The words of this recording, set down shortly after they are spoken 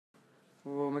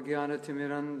Om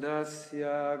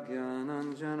Jnanatimirandasya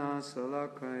Jnananjana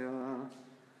Salakaya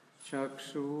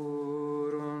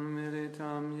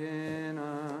Chakshurunmilitam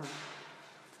Yena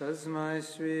Tasmai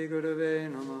Sri Gurave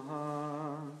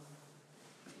Namaha.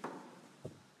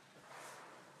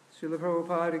 Srila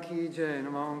Prabhupada ki jai.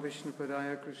 Namo Vishnu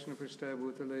Padaya Krishna Prasthaya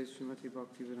Bhutale Srimati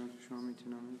Bhaktivedanta Swami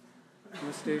Tinami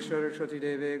Namaste Saraswati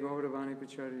Deve Gauravani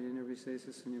Pacharya Nirvisesa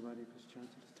Sunyavadi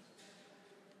Paschanti.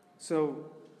 So,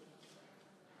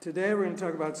 today we're going to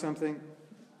talk about something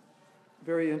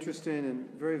very interesting and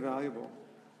very valuable,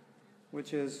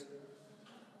 which is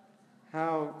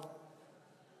how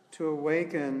to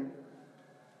awaken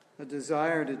a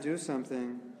desire to do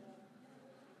something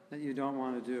that you don't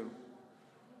want to do.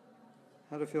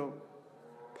 How to feel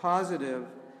positive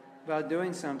about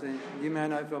doing something you may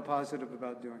not feel positive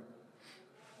about doing.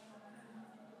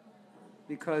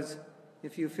 Because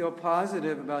if you feel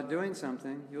positive about doing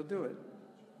something, you'll do it.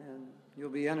 And you'll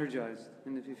be energized.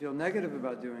 And if you feel negative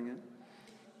about doing it,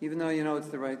 even though you know it's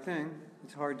the right thing,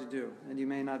 it's hard to do, and you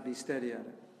may not be steady at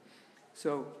it.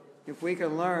 So if we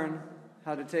can learn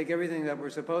how to take everything that we're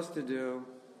supposed to do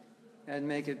and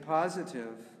make it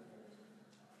positive,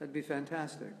 that'd be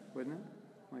fantastic, wouldn't it?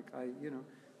 Like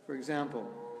for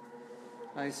example,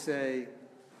 I say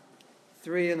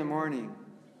 3 in the morning,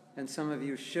 and some of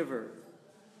you shiver.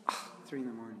 3 in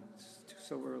the morning, it's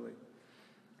so early.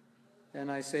 And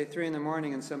I say 3 in the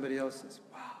morning, and somebody else says,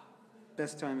 wow,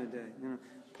 best time of day.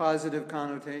 Positive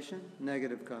connotation,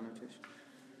 negative connotation.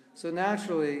 So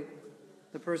naturally,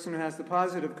 the person who has the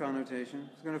positive connotation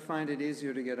is going to find it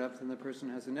easier to get up than the person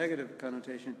who has a negative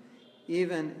connotation,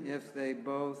 even if they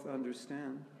both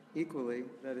understand equally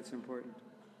that it's important.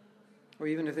 Or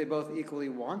even if they both equally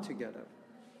want to get up.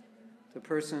 The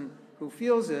person who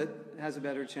feels it has a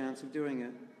better chance of doing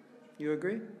it. You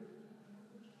agree?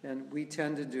 And we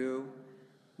tend to do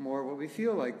more what we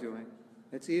feel like doing.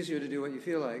 It's easier to do what you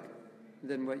feel like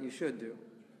than what you should do.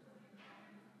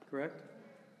 Correct?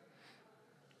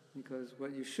 Because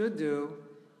what you should do,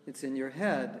 it's in your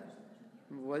head.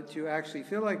 What you actually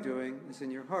feel like doing is in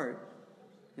your heart.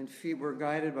 And we're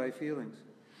guided by feelings.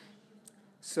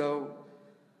 So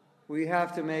we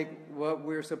have to make what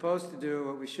we're supposed to do,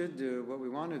 what we should do, what we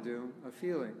want to do, a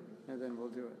feeling, and then we'll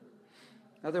do it.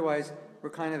 Otherwise, we're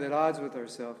kind of at odds with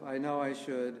ourselves. I know I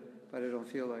should, but I don't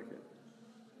feel like it.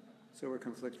 So we're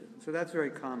conflicted. So that's very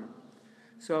common.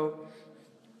 So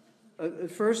the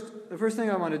first thing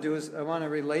I want to do is I want to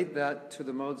relate that to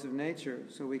the modes of nature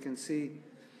so we can see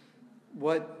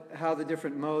how the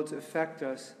different modes affect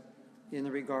us in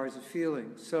the regards of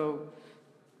feeling. So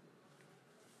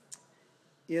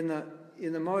in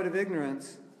the mode of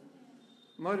ignorance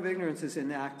is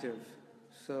inactive.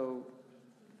 So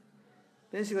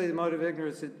basically, the mode of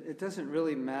ignorance, it doesn't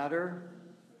really matter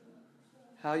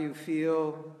how you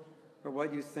feel or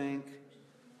what you think.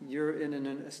 You're in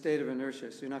a state of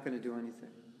inertia, so you're not going to do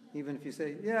anything. Even if you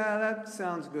say, yeah, that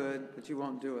sounds good, but you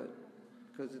won't do it.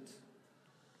 Because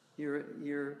you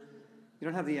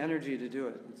don't have the energy to do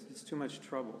it. It's too much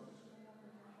trouble.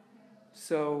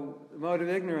 So the mode of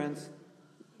ignorance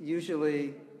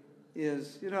usually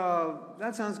is,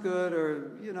 that sounds good, or,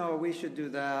 we should do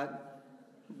that.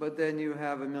 But then you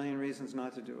have a million reasons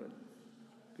not to do it,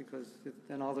 because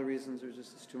then all the reasons are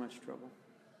it's too much trouble.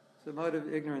 So the mode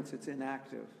of ignorance, it's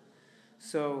inactive.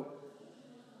 So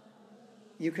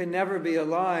you can never be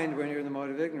aligned when you're in the mode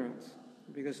of ignorance,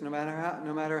 because no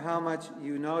matter how much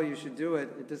you know you should do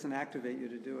it, it doesn't activate you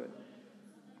to do it,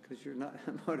 because you're not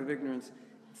in the mode of ignorance.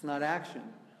 It's not action.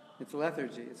 It's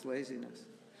lethargy. It's laziness.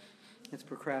 It's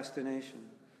procrastination.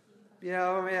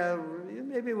 Yeah,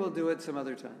 maybe we'll do it some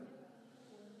other time.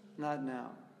 Not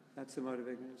now. That's the mode of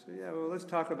ignorance. So, let's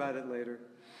talk about it later.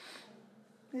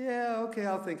 Yeah, okay,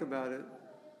 I'll think about it.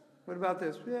 What about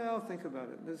this? Yeah, I'll think about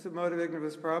it. This is the mode of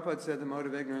ignorance. Prabhupada said the mode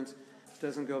of ignorance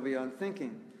doesn't go beyond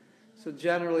thinking. So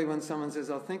generally when someone says,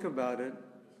 I'll think about it,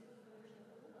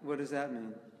 what does that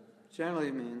mean? Generally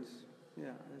it means,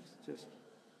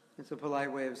 it's a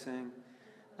polite way of saying,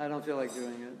 I don't feel like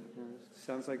doing it. It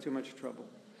sounds like too much trouble.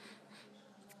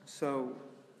 So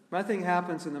nothing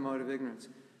happens in the mode of ignorance.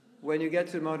 When you get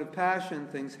to the mode of passion,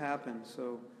 things happen.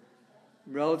 So,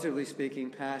 relatively speaking,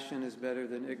 passion is better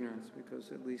than ignorance,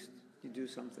 because at least you do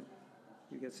something.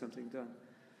 You get something done.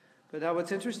 But now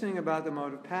what's interesting about the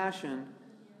mode of passion,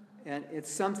 and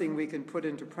it's something we can put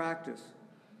into practice.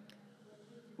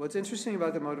 What's interesting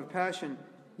about the mode of passion,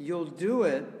 you'll do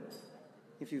it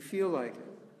if you feel like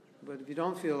it. But if you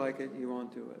don't feel like it, you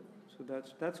won't do it. So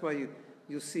that's why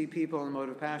you'll see people in the mode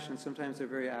of passion. Sometimes they're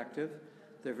very active.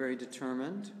 They're very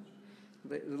determined.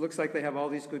 It looks like they have all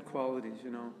these good qualities,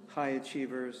 high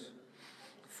achievers,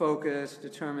 focus,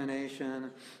 determination,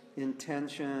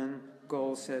 intention,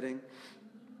 goal setting.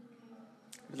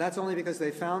 But that's only because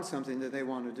they found something that they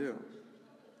want to do.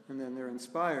 And then they're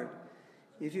inspired.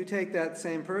 If you take that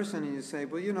same person and you say,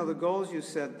 well, you know, the goals you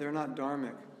set, they're not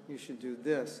dharmic. You should do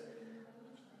this.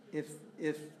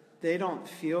 If they don't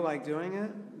feel like doing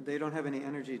it, they don't have any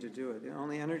energy to do it. The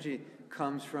only energy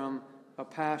comes from a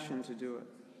passion to do it.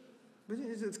 But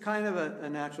it's kind of a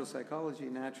natural psychology.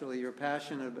 Naturally, you're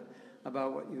passionate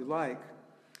about what you like.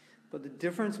 But the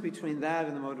difference between that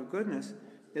and the mode of goodness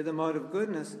is the mode of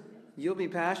goodness, you'll be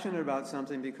passionate about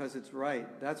something because it's right.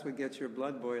 That's what gets your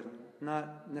blood boiling.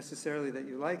 Not necessarily that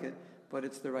you like it, but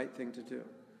it's the right thing to do.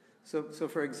 So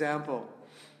for example,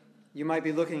 you might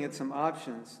be looking at some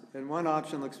options, and one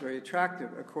option looks very attractive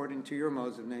according to your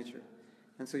modes of nature.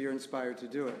 And so you're inspired to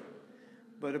do it.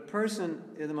 But a person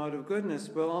in the mode of goodness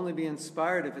will only be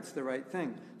inspired if it's the right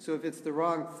thing. So if it's the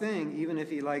wrong thing, even if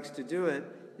he likes to do it,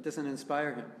 it doesn't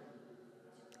inspire him.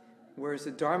 Whereas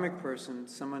a dharmic person,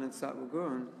 someone in Sattva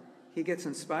Gun, he gets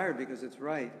inspired because it's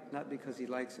right, not because he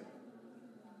likes it.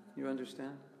 You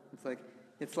understand?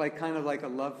 It's like kind of like a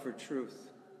love for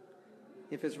truth.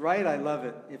 If it's right, I love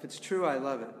it. If it's true, I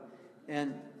love it.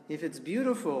 And if it's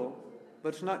beautiful,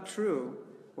 but it's not true,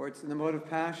 or it's in the mode of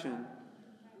passion,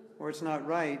 or it's not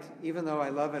right, even though I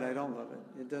love it, I don't love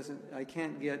it. I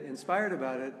can't get inspired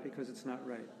about it because it's not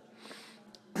right.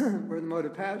 Or in the mode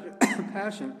of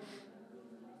passion,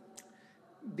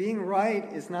 being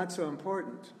right is not so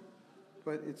important,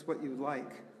 but it's what you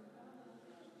like.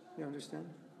 You understand?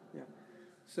 Yeah.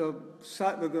 So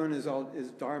Sattva Gun is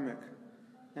dharmic,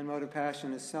 and mode of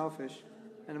passion is selfish,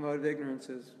 and the mode of ignorance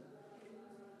is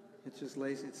it's just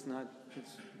lazy. It's not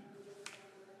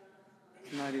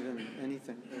even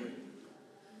anything really.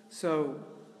 So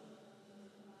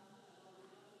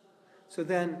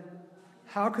then,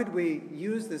 how could we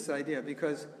use this idea?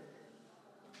 Because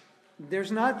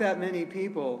there's not that many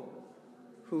people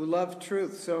who love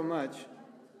truth so much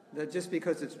that just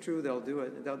because it's true, they'll do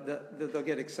it. They'll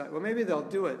get excited. Well, maybe they'll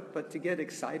do it, but to get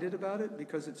excited about it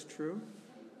because it's true,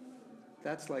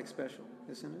 that's like special,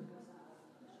 isn't it?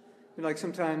 You know, like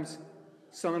sometimes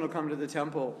someone will come to the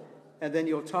temple, and then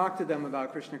you'll talk to them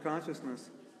about Krishna consciousness,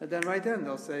 and then right then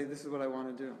they'll say, this is what I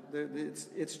want to do.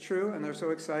 It's true, and they're so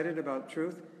excited about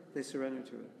truth, they surrender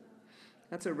to it.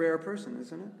 That's a rare person,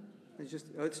 isn't it?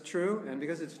 It's true, and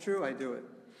because it's true, I do it.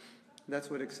 That's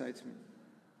what excites me.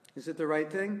 Is it the right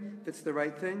thing? If it's the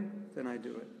right thing, then I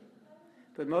do it.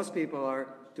 But most people are,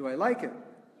 do I like it?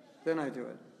 Then I do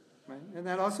it. Right? And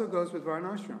that also goes with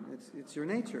Varnashram. It's your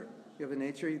nature. You have a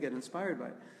nature, you get inspired by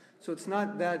it. So it's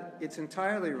not that it's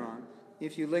entirely wrong.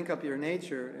 If you link up your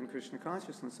nature and Krishna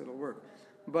consciousness, it'll work.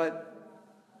 But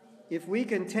if we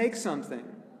can take something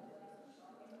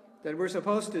that we're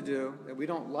supposed to do, that we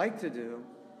don't like to do,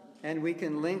 and we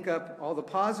can link up all the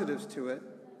positives to it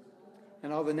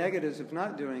and all the negatives of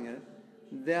not doing it,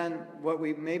 then what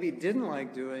we maybe didn't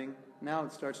like doing, now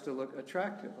it starts to look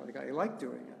attractive. Like I like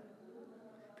doing it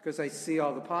because I see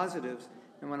all the positives,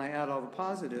 and when I add all the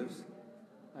positives,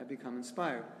 I become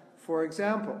inspired. For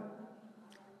example,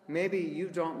 maybe you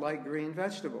don't like green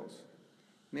vegetables.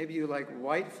 Maybe you like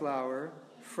white flour,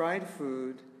 fried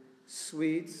food,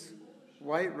 sweets,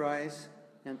 white rice,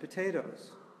 and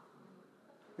potatoes.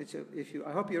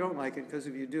 I hope you don't like it, because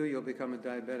if you do, you'll become a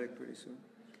diabetic pretty soon.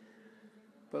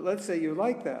 But let's say you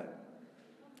like that.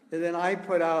 And then I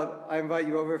invite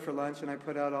you over for lunch, and I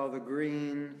put out all the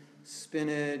green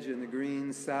spinach and the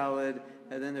green salad,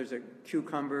 and then there's a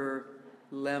cucumber,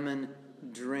 lemon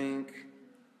drink,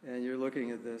 and you're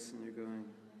looking at this and you're going,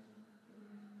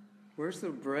 where's the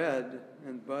bread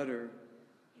and butter?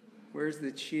 Where's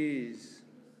the cheese?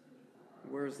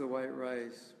 Where's the white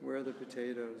rice? Where are the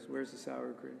potatoes? Where's the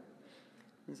sour cream?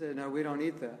 And say, no, we don't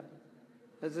eat that.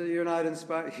 I said, you're not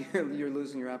inspired. You're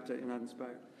losing your appetite. You're not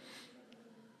inspired.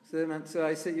 So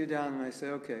I sit you down and I say,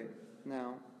 okay,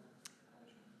 now,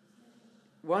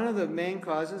 one of the main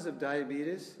causes of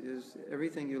diabetes is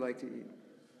everything you like to eat.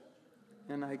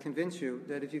 And I convince you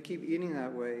that if you keep eating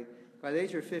that way, by the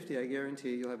age of 50, I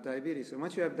guarantee you'll have diabetes. And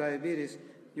once you have diabetes,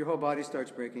 your whole body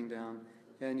starts breaking down,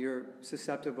 and you're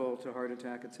susceptible to heart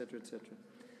attack, etc., etc.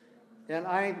 And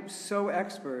I'm so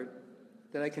expert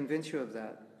that I convince you of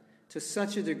that, to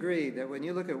such a degree that when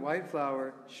you look at white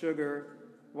flour, sugar,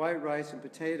 white rice, and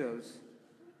potatoes,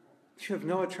 you have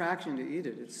no attraction to eat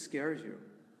it. It scares you.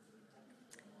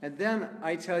 And then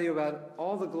I tell you about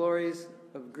all the glories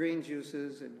of green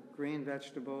juices and green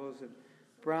vegetables and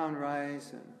brown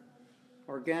rice and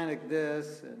organic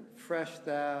this and fresh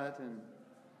that and,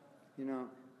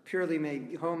 purely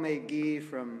made homemade ghee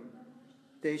from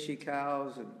deshi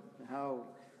cows and how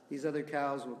these other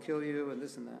cows will kill you, and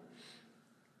this and that.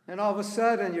 And all of a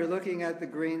sudden, you're looking at the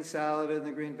green salad and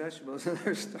the green vegetables, and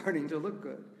they're starting to look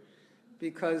good.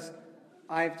 Because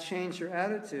I've changed your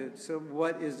attitude. So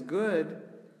what is good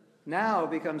now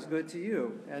becomes good to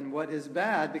you. And what is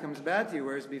bad becomes bad to you.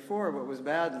 Whereas before, what was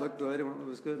bad looked good, and what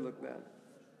was good looked bad.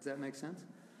 Does that make sense?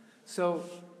 So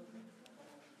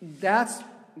that's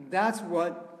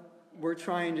what we're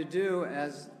trying to do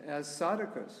as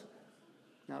sadhakas.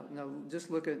 Now just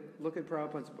look at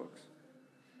Prabhupada's books.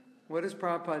 What does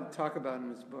Prabhupada talk about in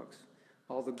his books?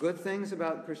 All the good things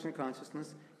about Krishna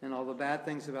consciousness and all the bad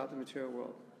things about the material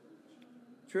world.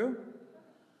 True?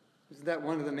 Isn't that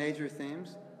one of the major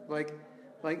themes? Like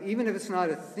even if it's not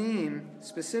a theme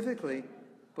specifically,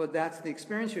 but that's the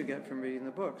experience you get from reading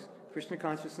the books. Krishna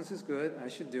consciousness is good, I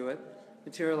should do it.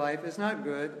 Material life is not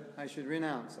good, I should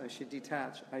renounce, I should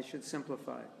detach, I should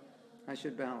simplify, I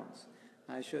should balance.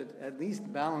 I should at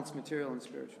least balance material and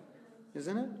spiritual.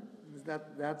 Isn't it?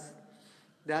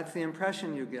 That's the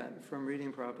impression you get from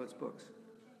reading Prabhupada's books.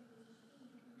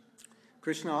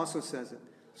 Krishna also says it.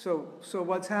 So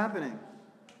what's happening?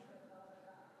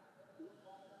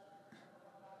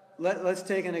 Let's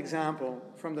take an example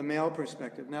from the male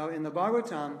perspective. Now, in the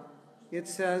Bhagavatam, it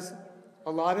says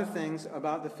a lot of things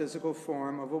about the physical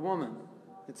form of a woman.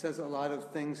 It says a lot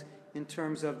of things in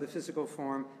terms of the physical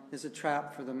form is a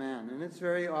trap for the man.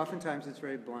 And oftentimes it's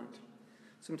very blunt.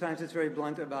 Sometimes it's very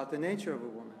blunt about the nature of a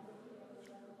woman.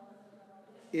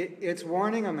 It's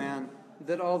warning a man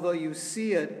that although you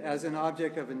see it as an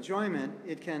object of enjoyment,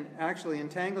 it can actually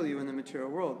entangle you in the material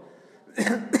world.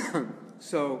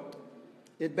 So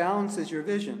it balances your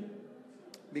vision.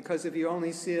 Because if you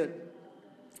only see it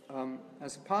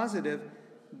as a positive,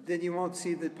 then you won't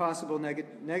see the possible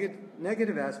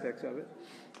negative aspects of it.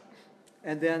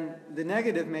 And then the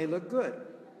negative may look good.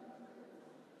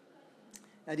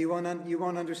 And you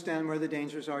won't understand where the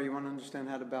dangers are. You won't understand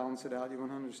how to balance it out. You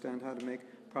won't understand how to make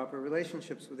proper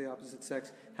relationships with the opposite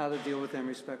sex, how to deal with them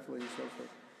respectfully, and so forth.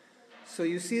 So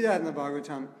you see that in the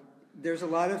Bhagavatam. There's a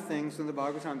lot of things in the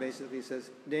Bhagavatam basically says,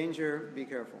 danger, be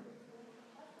careful.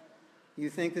 You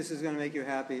think this is going to make you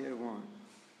happy, it won't.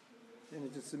 And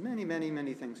it's just many, many,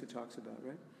 many things it talks about,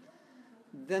 right?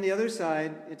 Then the other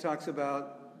side, it talks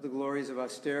about the glories of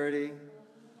austerity.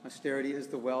 Austerity is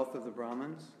the wealth of the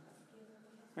Brahmins.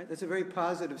 Right? That's a very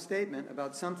positive statement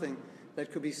about something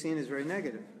that could be seen as very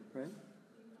negative, right?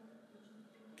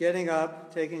 Getting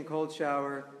up, taking a cold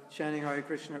shower, chanting Hare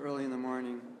Krishna early in the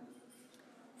morning,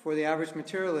 for the average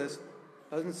materialist,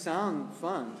 doesn't sound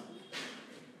fun.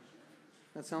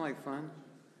 That sound like fun?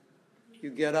 You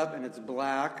get up and it's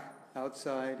black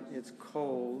outside, it's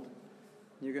cold.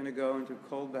 You're going to go into a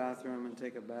cold bathroom and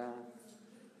take a bath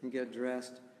and get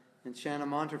dressed and chant a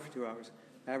mantra for 2 hours.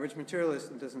 Average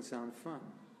materialist, it doesn't sound fun.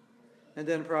 And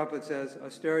then Prabhupada says,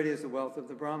 austerity is the wealth of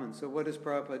the Brahmins. So what is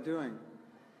Prabhupada doing?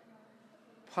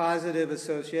 Positive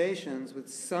associations with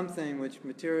something which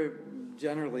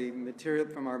generally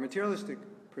from our materialistic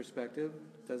perspective,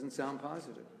 doesn't sound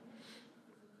positive.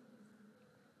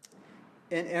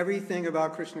 And everything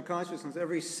about Krishna consciousness,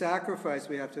 every sacrifice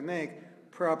we have to make,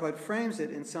 Prabhupada frames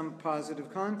it in some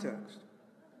positive context.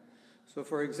 So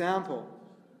for example,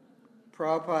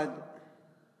 Prabhupada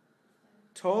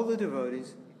told the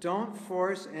devotees, don't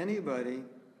force anybody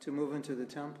to move into the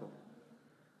temple.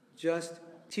 Just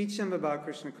teach them about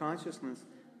Krishna consciousness.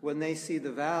 When they see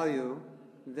the value,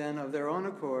 then of their own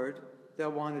accord,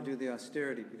 they'll want to do the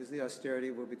austerity, because the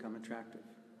austerity will become attractive.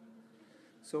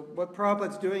 So what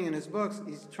Prabhupada's doing in his books,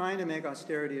 he's trying to make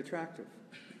austerity attractive.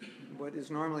 What is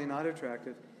normally not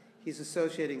attractive, he's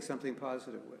associating something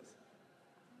positive with.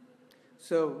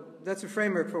 So that's a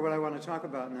framework for what I want to talk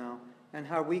about now, and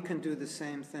how we can do the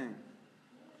same thing.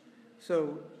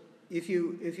 So if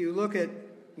you look at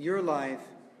your life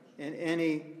and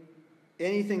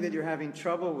anything that you're having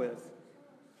trouble with,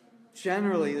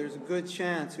 generally there's a good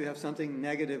chance you have something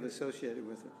negative associated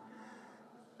with it.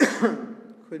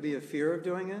 Could be a fear of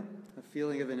doing it, a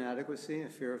feeling of inadequacy, a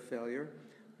fear of failure,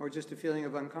 or just a feeling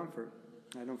of uncomfort.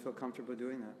 I don't feel comfortable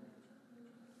doing that.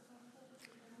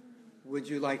 Would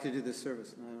you like to do this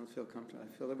service? No, I don't feel comfortable.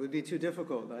 I feel it would be too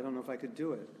difficult. I don't know if I could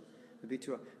do it. It'd be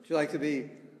too. Would you like to be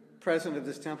president of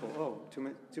this temple? Oh,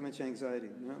 too much anxiety.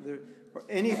 Or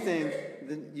anything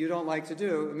that you don't like to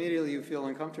do, immediately you feel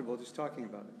uncomfortable just talking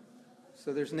about it.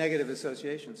 So there's negative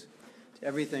associations to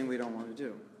everything we don't want to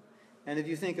do. And if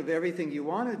you think of everything you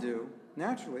want to do,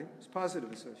 naturally, it's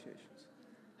positive associations.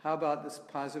 How about this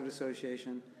positive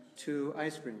association to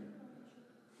ice cream?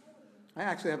 I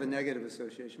actually have a negative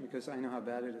association because I know how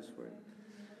bad it is for you.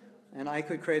 And I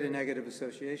could create a negative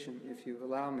association if you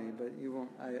allow me, but you won't.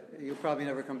 You'll probably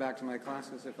never come back to my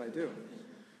classes if I do.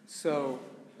 So,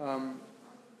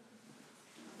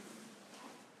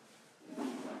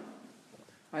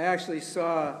 I actually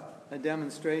saw a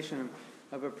demonstration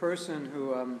of a person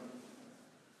who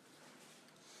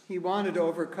he wanted to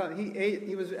overcome.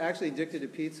 He was actually addicted to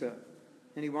pizza,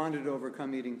 and he wanted to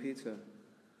overcome eating pizza.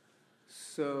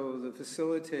 So the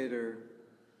facilitator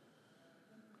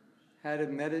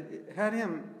had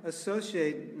him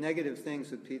associate negative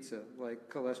things with pizza, like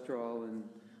cholesterol and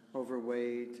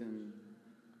overweight and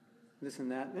this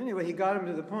and that. Anyway, he got him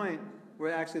to the point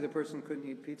where actually the person couldn't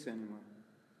eat pizza anymore.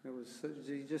 It was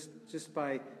just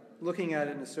by looking at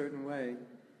it in a certain way.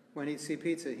 When he'd see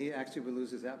pizza, he actually would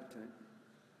lose his appetite.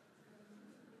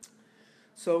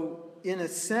 So, in a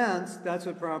sense, that's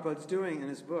what Prabhupada's doing in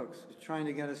his books. He's trying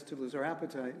to get us to lose our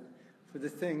appetite for the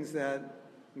things that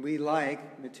we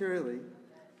like materially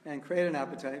and create an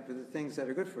appetite for the things that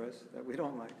are good for us that we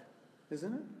don't like.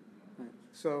 Isn't it? Right.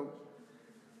 So,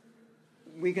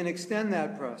 we can extend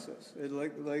that process.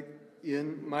 Like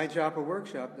in my japa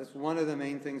workshop, that's one of the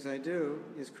main things I do,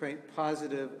 is create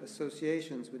positive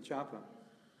associations with japa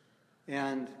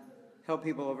and help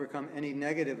people overcome any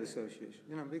negative association.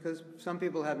 Because some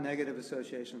people have negative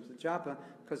associations with japa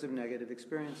because of negative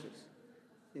experiences.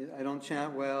 I don't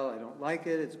chant well, I don't like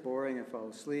it, it's boring, I fall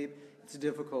asleep, it's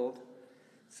difficult.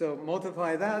 So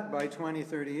multiply that by 20,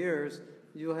 30 years,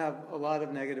 you'll have a lot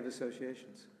of negative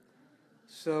associations.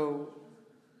 So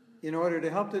in order to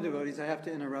help the devotees, I have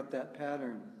to interrupt that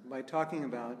pattern by talking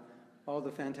about all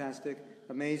the fantastic,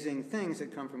 amazing things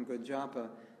that come from good japa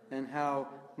and how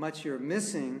much you're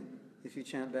missing if you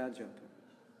chant bad japa.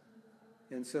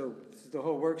 And so the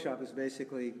whole workshop is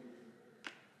basically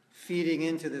feeding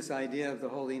into this idea of the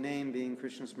holy name being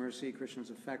Krishna's mercy, Krishna's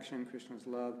affection, Krishna's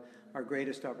love, our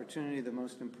greatest opportunity, the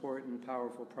most important,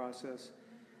 powerful process,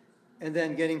 and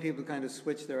then getting people to kind of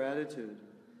switch their attitude.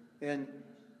 And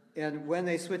when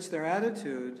they switch their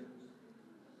attitude,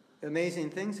 amazing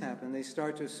things happen. They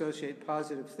start to associate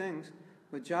positive things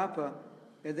with japa,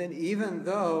 and then even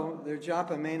though their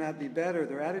japa may not be better,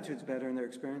 their attitude's better and their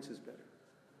experience is better.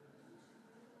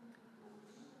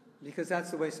 Because that's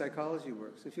the way psychology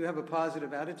works. If you have a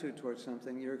positive attitude towards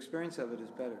something, your experience of it is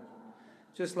better.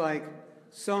 Just like,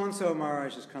 so-and-so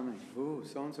Maharaj is coming. Ooh,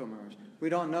 so-and-so Maharaj. We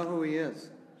don't know who he is,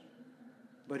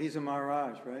 but he's a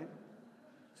Maharaj, right?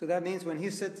 So that means when he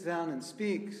sits down and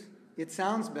speaks, it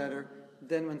sounds better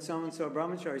than when so-and-so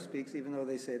brahmachari speaks, even though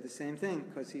they say the same thing,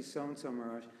 because he's so-and-so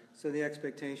Maharaj. So the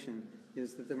expectation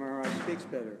is that the Maharaj speaks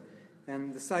better.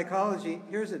 And the psychology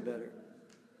hears it better.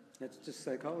 That's just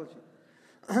psychology.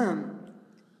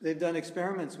 They've done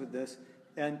experiments with this,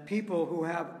 and people who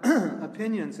have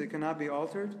opinions that cannot be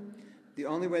altered, the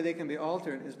only way they can be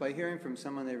altered is by hearing from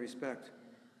someone they respect.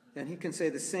 And he can say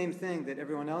the same thing that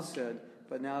everyone else said,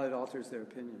 but now it alters their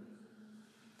opinion.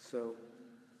 So,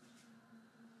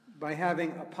 by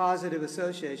having a positive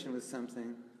association with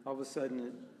something, all of a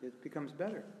sudden it becomes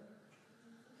better.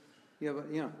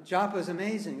 Japa is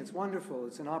amazing, it's wonderful,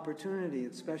 it's an opportunity,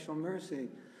 it's special mercy.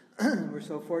 We're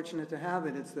so fortunate to have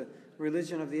it. It's the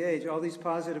religion of the age. All these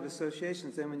positive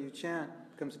associations, then when you chant,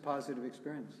 it becomes a positive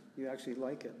experience. You actually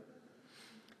like it.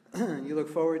 You look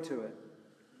forward to it.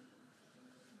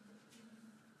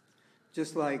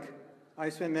 Just like I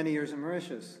spent many years in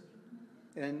Mauritius,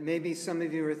 and maybe some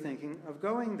of you are thinking of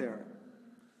going there.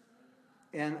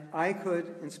 And I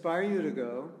could inspire you to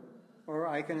go, or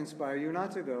I can inspire you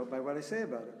not to go by what I say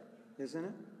about it, isn't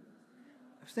it?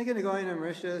 I was thinking of going to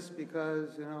Mauritius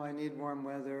because, I need warm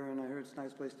weather, and I heard it's a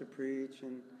nice place to preach,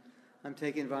 and I'm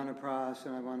taking Vanapras,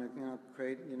 and I want to,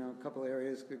 create, a couple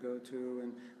areas to go to,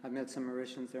 and I've met some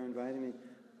Mauritians there inviting me.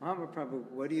 Mahaprabhu,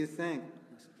 what do you think?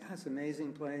 I said, yeah, it's an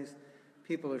amazing place.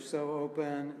 People are so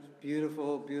open,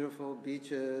 beautiful, beautiful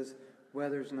beaches,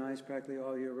 weather's nice practically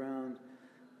all year round.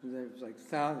 There's like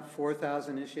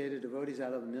 4,000 initiated devotees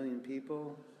out of 1 million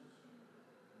people.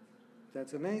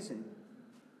 That's amazing.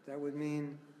 That would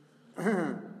mean,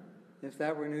 if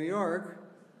that were New York,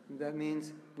 that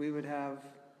means we would have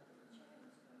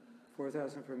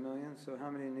 4,000 per million. So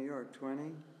how many in New York?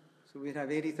 20? So we'd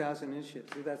have 80,000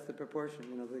 initiates. So that's the proportion,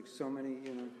 like so many,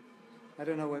 I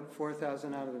don't know what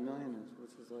 4,000 out of 1 million is,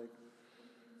 which is like,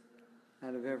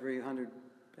 out of every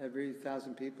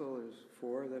 1,000 people, there's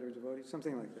 4 that are devotees,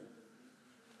 something like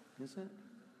that. Is it?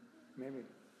 Maybe.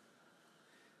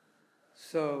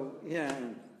 So, yeah,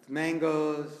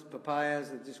 mangoes, papayas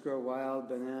that just grow wild,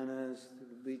 bananas,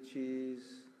 lychee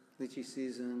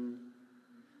season,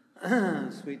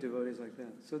 sweet devotees like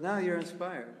that. So now you're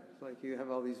inspired. It's like you have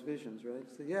all these visions, right?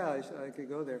 So yeah, I could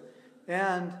go there.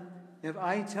 And if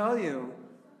I tell you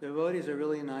devotees are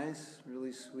really nice,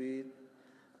 really sweet,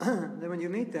 then when you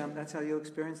meet them, that's how you'll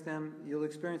experience them. You'll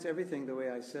experience everything the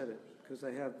way I said it, because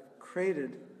I have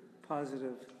created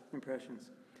positive impressions.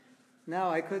 Now,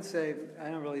 I could say, I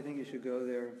don't really think you should go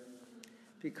there,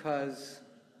 because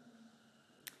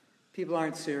people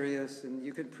aren't serious, and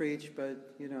you could preach,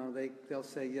 but, they'll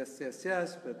say yes, yes,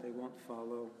 yes, but they won't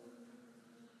follow.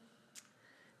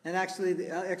 And actually,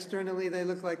 externally, they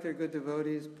look like they're good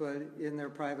devotees, but in their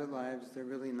private lives, they're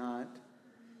really not.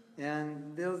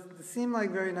 And they'll seem like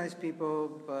very nice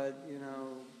people, but,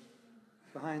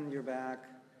 behind your back,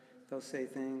 they'll say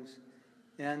things.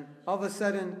 And all of a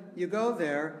sudden, you go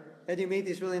there, and you meet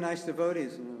these really nice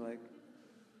devotees, and you're like,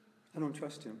 I don't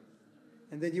trust him.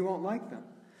 And then you won't like them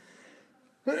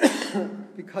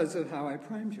because of how I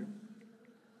primed you.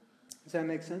 Does that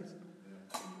make sense?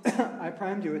 I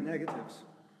primed you with negatives.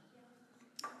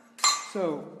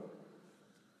 So,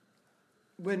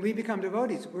 when we become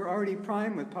devotees, we're already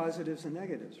primed with positives and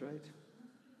negatives, right?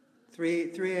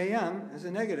 3 a.m. is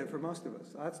a negative for most of us.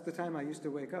 That's the time I used to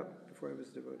wake up before I was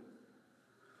a devotee.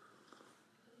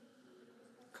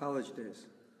 College days.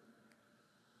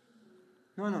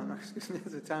 No, excuse me.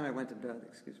 That's the time I went to bed,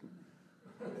 excuse me.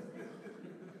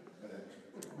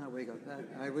 Not wake up.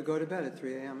 I would go to bed at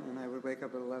 3 a.m. and I would wake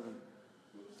up at 11.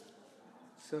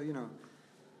 So,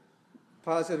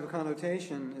 positive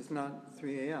connotation is not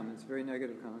 3 a.m. It's very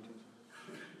negative connotation.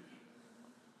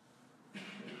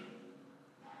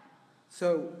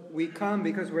 So we come,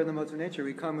 because we're in the modes of nature,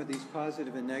 we come with these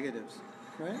positive and negatives,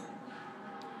 right?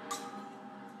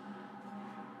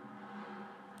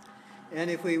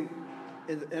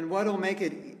 And what will make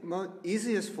it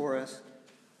easiest for us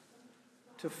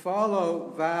to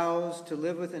follow vows, to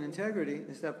live with integrity,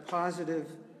 is that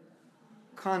positive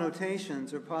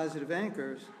connotations or positive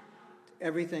anchors to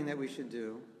everything that we should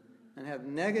do, and have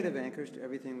negative anchors to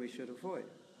everything we should avoid.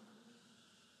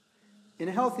 In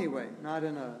a healthy way, not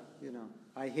in a,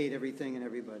 I hate everything and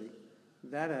everybody,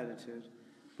 that attitude,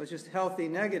 but just healthy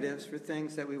negatives for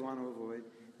things that we want to avoid,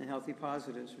 and healthy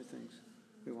positives for things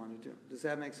we want to do. Does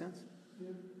that make sense?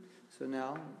 Yeah. So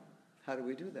now, how do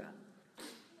we do that?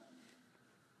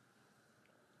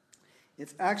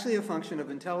 It's actually a function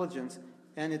of intelligence,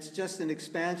 and it's just an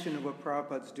expansion of what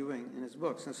Prabhupada's doing in his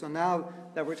books. And so now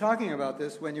that we're talking about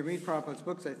this, when you read Prabhupada's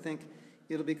books, I think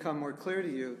it'll become more clear to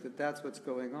you that that's what's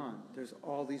going on. There's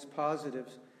all these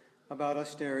positives about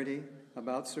austerity,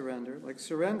 about surrender. Like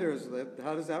surrender is,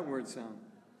 how does that word sound?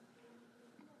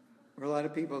 For a lot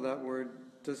of people, that word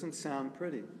doesn't sound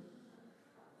pretty.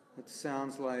 It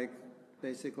sounds like,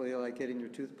 basically like getting your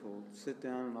tooth pulled. Sit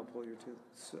down and I'll pull your tooth.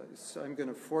 So I'm going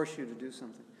to force you to do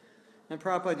something. And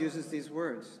Prabhupada uses these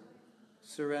words,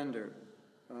 surrender.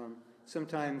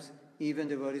 Sometimes even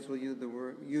devotees will use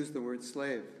the word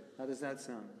slave. How does that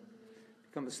sound?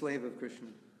 Become a slave of Krishna.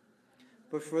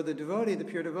 But for the devotee, the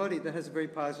pure devotee, that has a very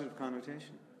positive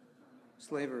connotation.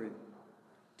 Slavery.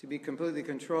 To be completely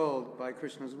controlled by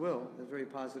Krishna's will has a very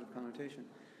positive connotation.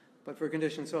 But for a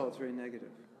conditioned soul, it's very negative.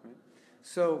 Right?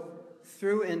 So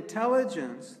through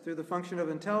intelligence, through the function of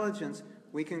intelligence,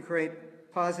 we can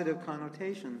create positive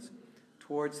connotations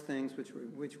towards things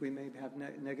which we may have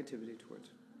negativity towards.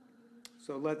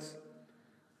 So let's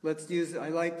use, I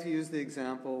like to use the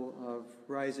example of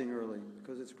rising early,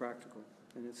 because it's practical,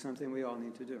 and it's something we all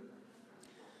need to do.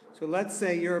 So let's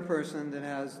say you're a person that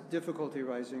has difficulty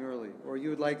rising early, or you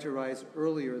would like to rise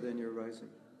earlier than you're rising.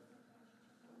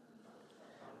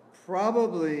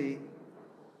 Probably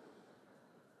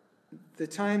the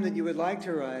time that you would like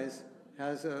to rise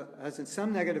has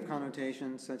some negative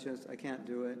connotation, such as, I can't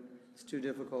do it, it's too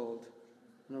difficult,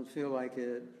 I don't feel like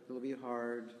it, it'll be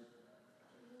hard,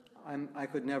 I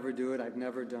could never do it, I've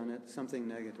never done it, something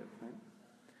negative, right?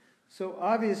 So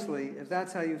obviously, if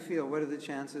that's how you feel, what are the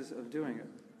chances of doing it?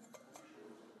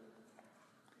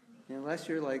 Unless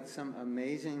you're like some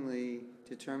amazingly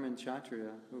determined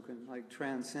Kshatriya who can like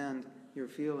transcend your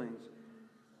feelings,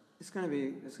 it's going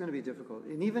to be difficult.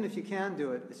 And even if you can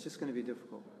do it, it's just going to be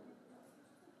difficult,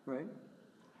 right?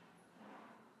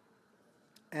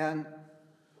 And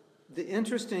the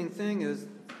interesting thing is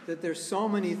that there's so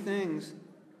many things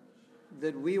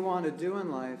that we want to do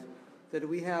in life that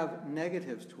we have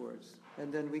negatives towards,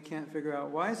 and then we can't figure out,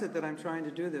 why is it that I'm trying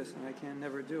to do this and I can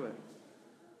never do it?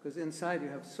 Because inside you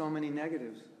have so many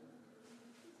negatives.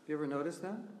 Have you ever noticed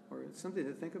that? Or it's something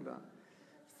to think about.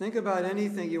 Think about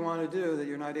anything you want to do that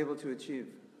you're not able to achieve,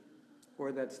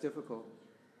 or that's difficult.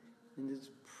 And it's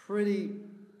pretty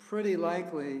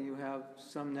likely you have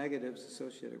some negatives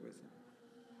associated with it.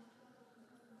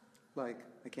 Like,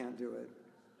 I can't do it.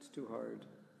 It's too hard.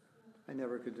 I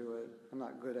never could do it. I'm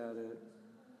not good at it.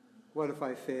 What if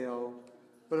I fail?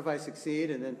 What if I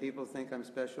succeed and then people think I'm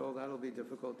special? That'll be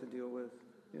difficult to deal with.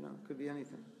 Could be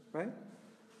anything, right?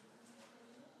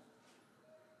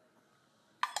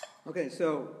 Okay,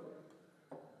 so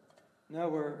now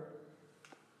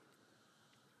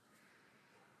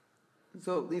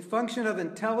So the function of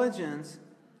intelligence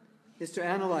is to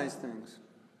analyze things.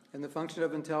 And the function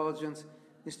of intelligence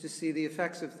is to see the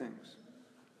effects of things.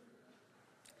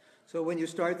 So when you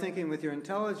start thinking with your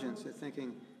intelligence, you're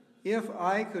thinking, if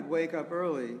I could wake up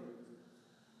early,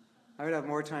 I would have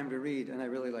more time to read, and I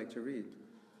really like to read.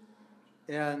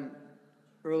 And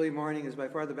early morning is by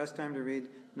far the best time to read.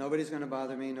 Nobody's going to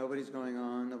bother me, nobody's going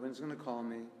on, nobody's going to call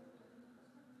me.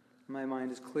 My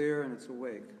mind is clear and it's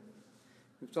awake.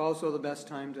 It's also the best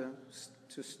time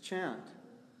to chant.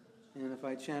 And if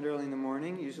I chant early in the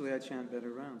morning, usually I chant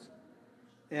better rounds.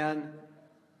 And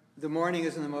the morning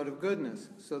is in the mode of goodness.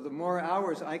 So the more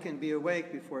hours I can be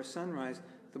awake before sunrise,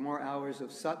 the more hours of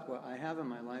sattva I have in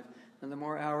my life. And the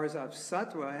more hours of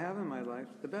sattva I have in my life,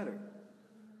 the better.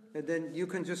 And then you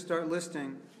can just start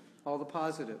listing all the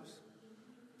positives,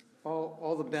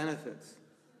 all the benefits.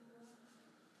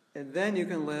 And then you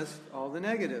can list all the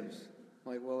negatives.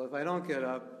 Like, well, if I don't get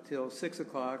up till 6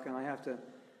 o'clock and I have to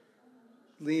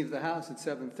leave the house at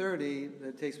 7:30,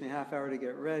 it takes me a half hour to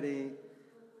get ready,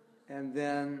 and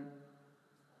then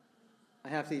I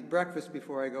have to eat breakfast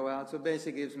before I go out, so it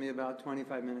basically gives me about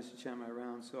 25 minutes to chant my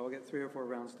rounds, so I'll get 3 or 4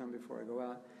 rounds done before I go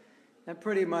out. And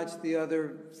pretty much the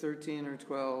other 13 or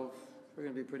 12 are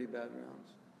going to be pretty bad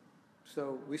rounds.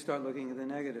 So we start looking at the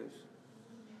negatives.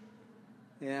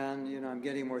 And, I'm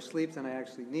getting more sleep than I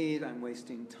actually need, I'm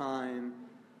wasting time,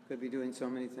 could be doing so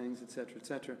many things, etc.,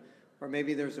 etc. Or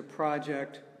maybe there's a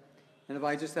project, and if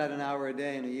I just had an hour a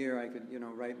day in a year, I could,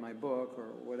 write my book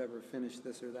or whatever, finish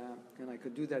this or that. And I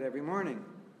could do that every morning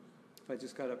if I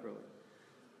just got up early.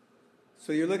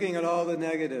 So you're looking at all the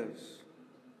negatives.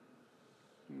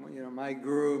 My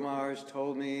Guru Maharaj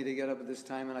told me to get up at this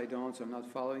time and I don't, so I'm not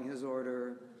following his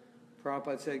order.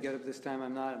 Prabhupada said, get up this time,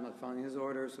 I'm not following his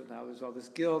order, so now there's all this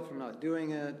guilt from not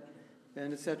doing it,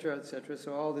 and etc., etc.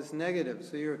 So all this negative.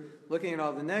 So you're looking at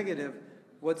all the negative.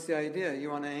 What's the idea?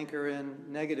 You want to anchor in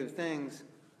negative things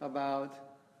about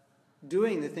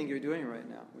doing the thing you're doing right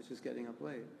now, which is getting up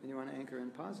late. And you want to anchor in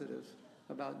positives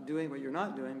about doing what you're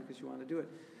not doing because you want to do it.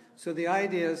 So the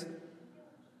idea is,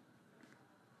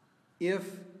 if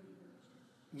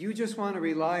you just want to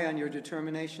rely on your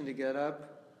determination to get up,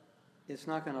 it's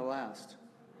not going to last.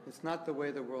 It's not the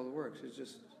way the world works. It's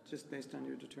just based on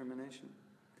your determination.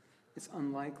 It's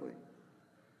unlikely.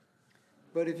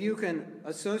 But if you can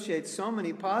associate so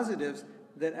many positives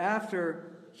that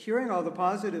after hearing all the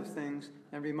positive things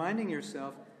and reminding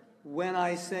yourself, when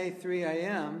I say 3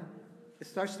 a.m., it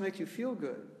starts to make you feel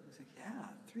good. It's like, yeah,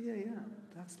 3 a.m.,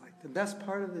 that's like the best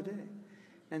part of the day.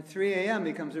 And 3 a.m.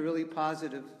 becomes a really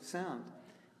positive sound.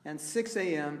 And 6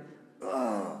 a.m.,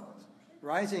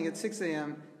 rising at 6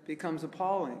 a.m. becomes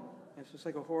appalling. It's just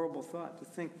like a horrible thought to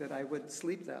think that I would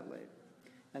sleep that late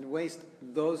and waste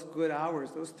those good hours,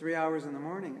 those 3 hours in the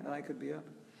morning that I could be up.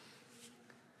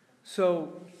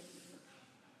 So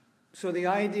the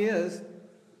idea is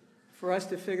for us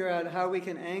to figure out how we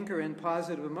can anchor in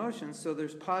positive emotions so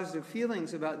there's positive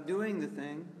feelings about doing the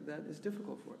thing that is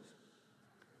difficult for us.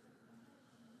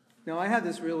 Now, I had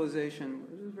this realization,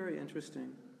 it was very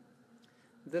interesting,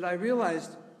 that I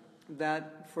realized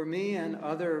that for me and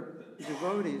other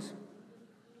devotees,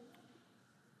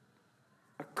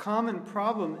 a common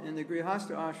problem in the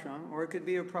Grihastha ashram, or it could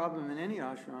be a problem in any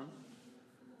ashram,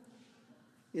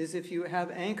 is if you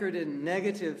have anchored in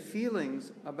negative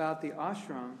feelings about the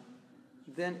ashram,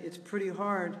 then it's pretty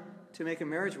hard to make a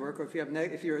marriage work. Or if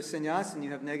you're a sannyas and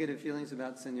you have negative feelings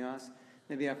about sannyas,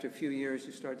 maybe after a few years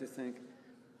you start to think,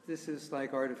 this is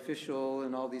like artificial,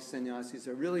 and all these sannyasis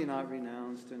are really not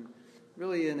renounced, and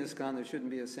really in ISKCON there shouldn't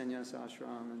be a sannyas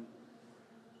ashram, and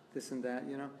this and that,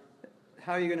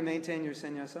 How are you going to maintain your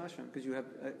sannyas ashram? Because you have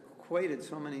equated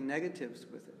so many negatives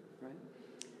with it, right?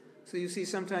 So you see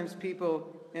sometimes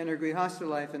people enter grihastha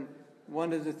life, and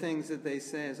one of the things that they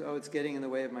say is, it's getting in the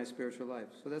way of my spiritual life.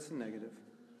 So that's a negative.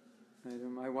 Right?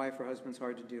 My wife or husband's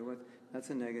hard to deal with. That's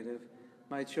a negative.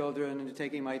 My children are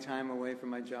taking my time away from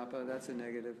my japa. That's a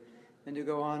negative. And you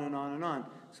go on and on and on.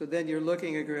 So then you're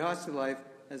looking at grihastha life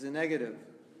as a negative.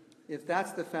 If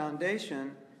that's the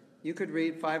foundation, you could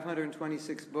read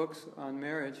 526 books on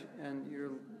marriage, and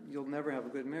you'll never have a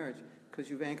good marriage because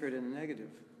you've anchored in a negative.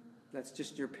 That's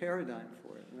just your paradigm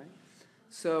for it, right?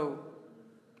 So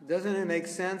doesn't it make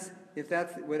sense if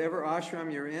that's whatever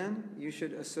ashram you're in, you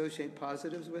should associate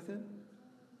positives with it?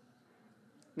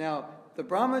 Now, the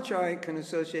brahmachari can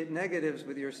associate negatives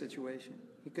with your situation.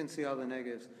 He can see all the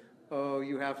negatives. Oh,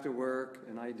 you have to work,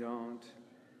 and I don't.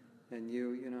 And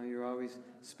you're always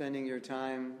spending your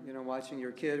time, watching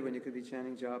your kid when you could be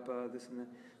chanting japa, this and that.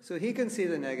 So he can see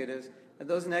the negatives, and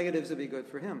those negatives will be good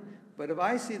for him. But if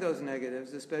I see those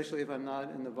negatives, especially if I'm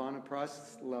not in the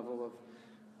vanaprastha level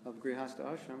of grihastha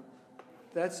ashram,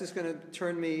 that's just going to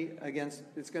turn me against,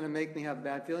 it's going to make me have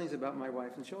bad feelings about my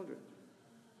wife and children.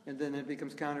 And then it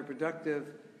becomes counterproductive,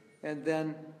 and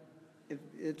then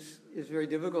it's very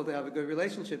difficult to have a good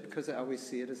relationship because I always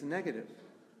see it as a negative.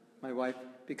 My wife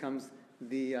becomes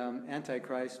the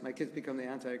Antichrist. My kids become the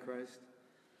Antichrist.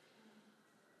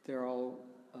 They're all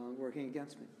working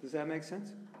against me. Does that make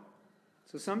sense?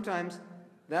 So sometimes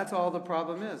that's all the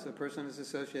problem is. A person has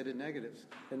associated negatives.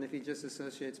 And if he just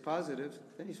associates positives,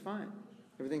 then he's fine.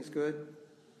 Everything's good.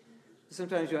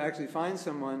 Sometimes you'll actually find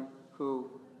someone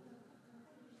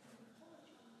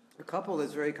a couple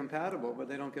that's very compatible, but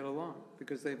they don't get along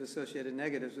because they've associated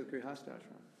negatives with grihastha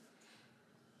ashram.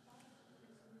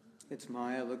 It's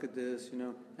Maya, look at this,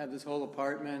 have this whole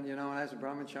apartment, as a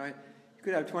brahmachari. You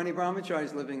could have 20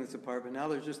 brahmacharis living in this apartment. Now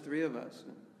there's just 3 of us.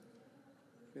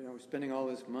 We're spending all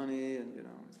this money and,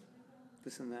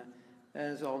 this and that.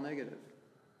 And it's all negative.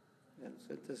 And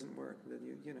so it doesn't work. Then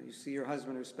you see your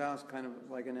husband or spouse kind of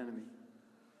like an enemy.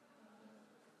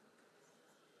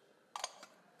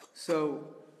 So,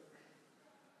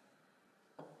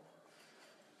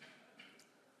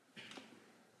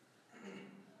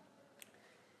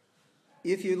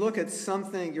 if you look at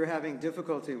something you're having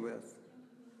difficulty with,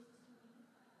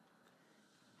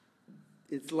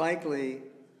 it's likely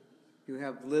you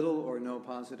have little or no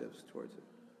positives towards it.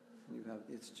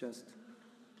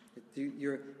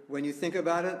 When you think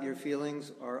about it, your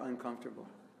feelings are uncomfortable.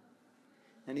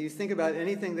 And if you think about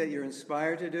anything that you're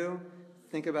inspired to do,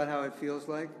 think about how it feels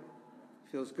like.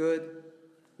 It feels good,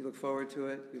 you look forward to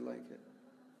it, you like it.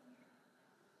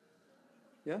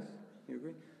 Yes? You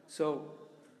agree? So,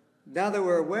 now that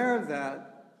we're aware of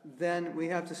that, then we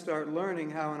have to start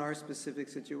learning how in our specific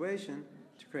situation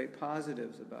to create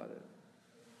positives about it.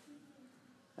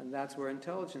 And that's where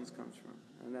intelligence comes from.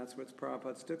 And that's what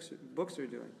Prabhupada's books are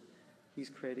doing. He's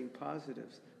creating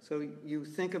positives. So you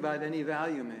think about any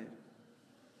value made.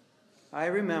 I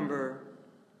remember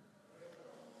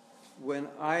when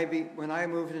I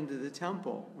moved into the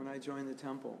temple, when I joined the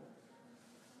temple,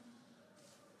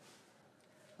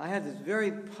 I had this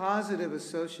very positive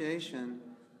association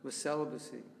with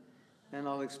celibacy, and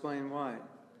I'll explain why.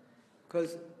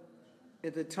 Because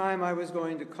at the time I was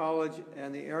going to college,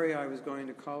 and the area I was going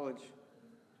to college,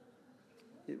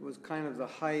 it was kind of the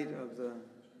height of the,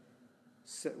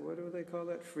 what do they call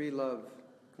that? Free love,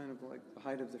 kind of like the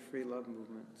height of the free love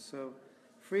movement. So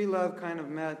free love kind of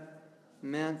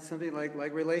meant something like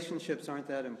relationships aren't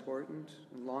that important,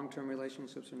 long-term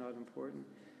relationships are not important.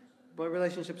 But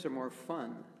relationships are more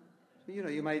fun. So,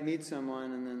 you might meet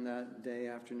someone and then that day,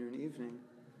 afternoon, evening,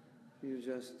 you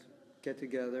just get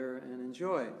together and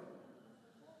enjoy.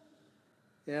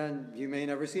 And you may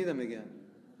never see them again.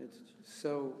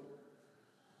 So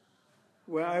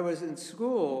when I was in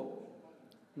school,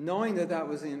 knowing that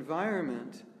was the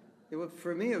environment,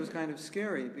 for me it was kind of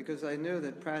scary because I knew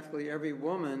that practically every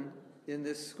woman in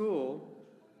this school,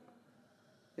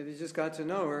 if you just got to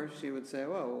know her, she would say,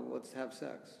 well, let's have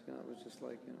sex. It was just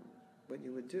like, what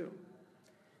you would do.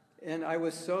 And I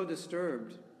was so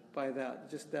disturbed by that,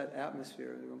 just that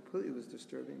atmosphere. It completely was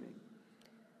disturbing me.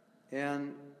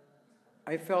 And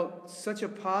I felt such a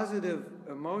positive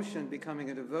emotion becoming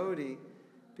a devotee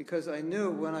because I knew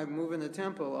when I move in the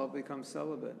temple, I'll become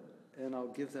celibate and I'll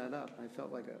give that up. I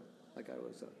felt like I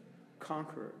was a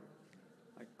conqueror.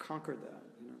 I conquered that,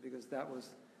 because that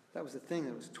was the thing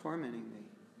that was tormenting me.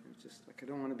 Just like I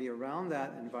don't want to be around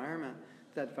that environment,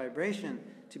 that vibration,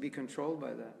 to be controlled by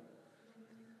that.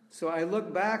 So I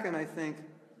look back and I think,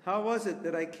 how was it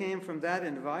that I came from that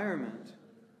environment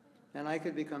and I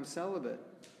could become celibate?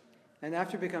 And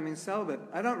after becoming celibate,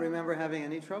 I don't remember having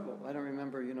any trouble. I don't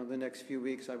remember, the next few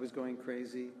weeks I was going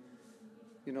crazy,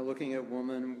 looking at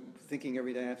women, thinking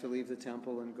every day I have to leave the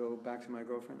temple and go back to my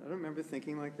girlfriend. I don't remember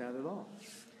thinking like that at all.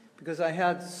 Because I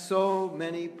had so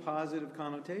many positive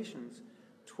connotations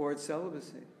towards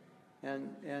celibacy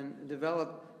and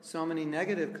developed so many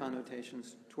negative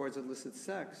connotations towards illicit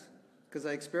sex because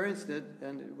I experienced it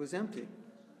and it was empty.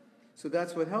 So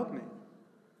that's what helped me.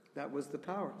 That was the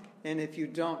power. And if you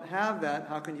don't have that,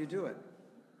 how can you do it?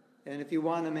 And if you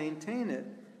want to maintain it,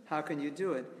 how can you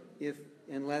do it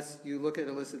unless you look at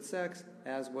illicit sex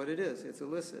as what it is? It's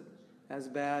illicit. As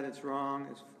bad, it's wrong,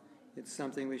 it's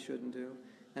something we shouldn't do.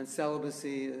 And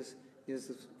celibacy is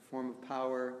a form of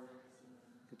power.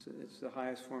 It's the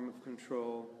highest form of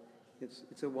control.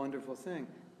 It's a wonderful thing.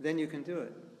 Then you can do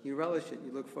it. You relish it.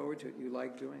 You look forward to it. You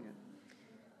like doing it.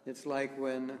 It's like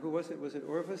when, who was it? Was it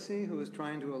Urvasi who was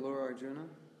trying to allure Arjuna?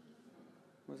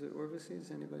 Was it Urvasi?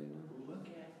 Does anybody know?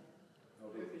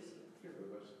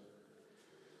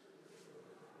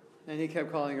 And he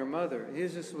kept calling her mother. He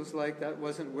just was like, that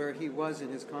wasn't where he was in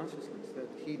his consciousness, that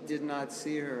he did not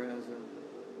see her as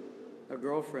a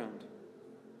girlfriend.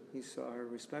 He saw her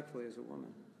respectfully as a woman.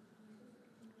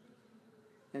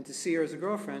 And to see her as a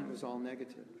girlfriend was all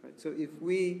negative, right? So if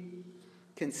we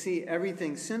can see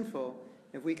everything sinful,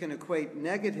 if we can equate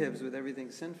negatives with everything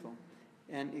sinful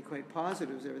and equate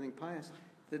positives with everything pious,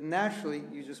 then naturally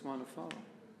you just want to follow.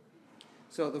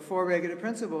 So the four regulative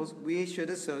principles we should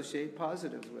associate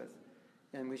positives with,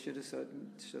 and we should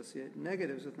associate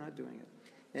negatives with not doing it.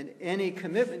 And any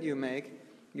commitment you make,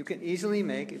 you can easily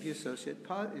make if you associate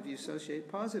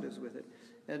positives with it.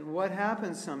 And what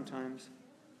happens sometimes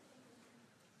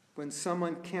when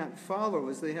someone can't follow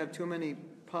is they have too many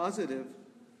positives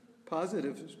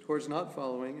towards not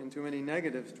following and too many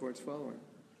negatives towards following.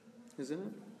 Isn't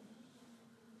it?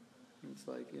 It's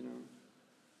like,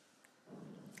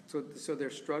 so they're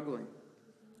struggling.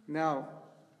 Now,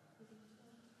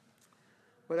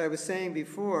 what I was saying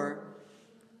before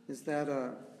is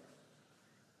that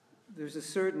there's a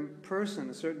certain person,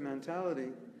 a certain mentality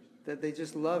that they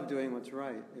just love doing what's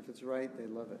right. If it's right, they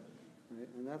love it. Right?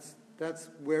 And that's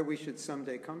where we should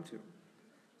someday come to.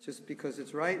 Just because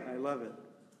it's right, I love it.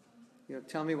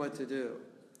 Tell me what to do.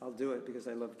 I'll do it because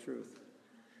I love truth.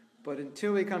 But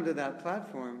until we come to that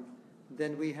platform,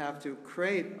 then we have to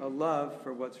create a love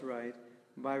for what's right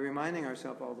by reminding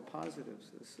ourselves all the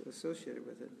positives associated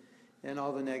with it and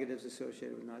all the negatives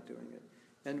associated with not doing it.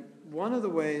 And one of the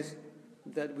ways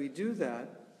that we do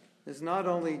that is not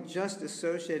only just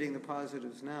associating the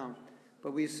positives now,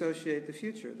 but we associate the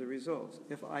future, the results.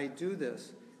 If I do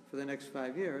this for the next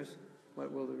 5 years,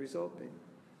 what will the result be?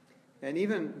 And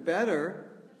even better,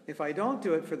 if I don't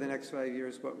do it for the next 5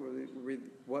 years, what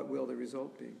will the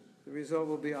result be? The result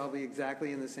will be I'll be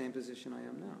exactly in the same position I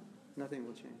am now. Nothing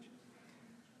will change.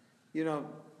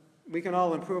 We can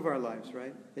all improve our lives,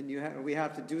 right? And we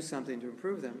have to do something to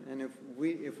improve them. And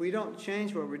if we don't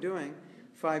change what we're doing,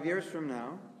 5 years from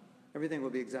now, everything will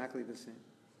be exactly the same.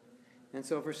 And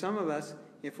so for some of us,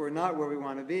 if we're not where we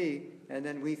want to be, and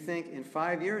then we think in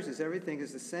 5 years as everything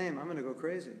is the same, I'm going to go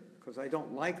crazy because I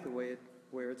don't like the way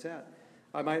where it's at.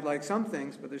 I might like some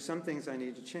things, but there's some things I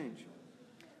need to change.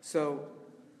 So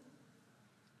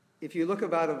if you look at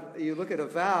a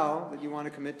vow that you want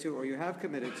to commit to or you have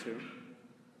committed to,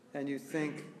 and you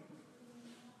think,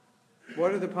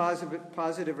 what are the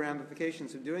positive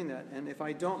ramifications of doing that? And if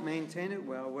I don't maintain it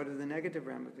well, what are the negative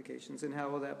ramifications? And how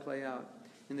will that play out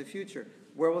in the future?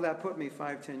 Where will that put me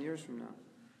 5-10 years from now?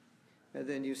 And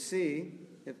then you see,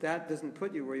 if that doesn't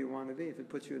put you where you want to be, if it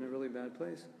puts you in a really bad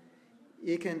place,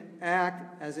 it can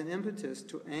act as an impetus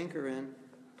to anchor in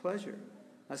pleasure.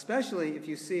 Especially if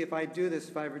you see, if I do this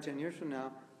 5 or 10 years from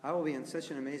now, I will be in such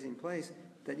an amazing place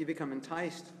that you become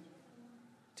enticed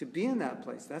to be in that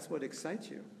place. That's what excites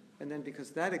you. And then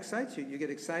because that excites you, you get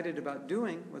excited about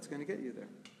doing what's going to get you there.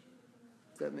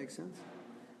 Does that make sense?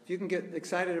 If you can get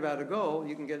excited about a goal,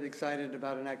 you can get excited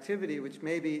about an activity which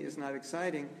maybe is not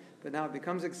exciting, but now it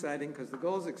becomes exciting because the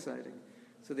goal is exciting.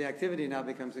 So the activity now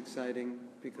becomes exciting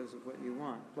because of what you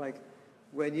want. Like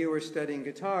when you were studying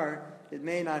guitar, it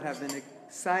may not have been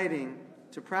exciting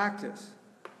to practice,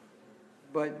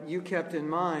 but you kept in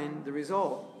mind the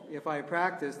result. If I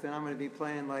practice, then I'm going to be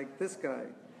playing like this guy.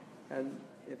 And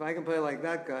if I can play like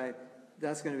that guy,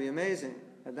 that's going to be amazing.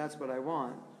 And that's what I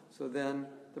want. So then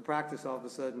the practice all of a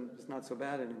sudden is not so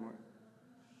bad anymore.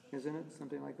 Isn't it?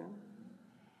 Something like that?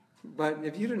 But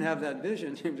if you didn't have that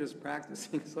vision, you're just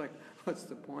practicing. It's like, what's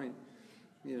the point?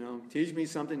 Teach me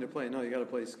something to play. No, you got to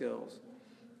play scales.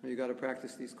 Or you got to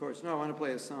practice these chords. No, I want to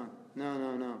play a song.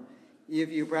 No. If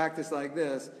you practice like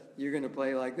this, you're going to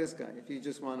play like this guy. If you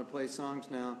just want to play songs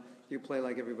now, you play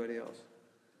like everybody else.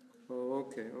 Oh,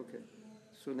 okay.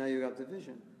 So now you got the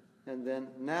vision. And then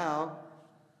now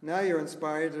you're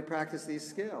inspired to practice these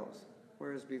scales.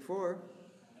 Whereas before,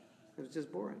 it was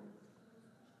just boring.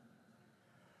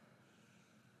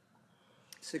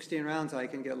 16 rounds, I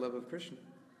can get love of Krishna.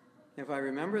 If I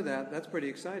remember that, that's pretty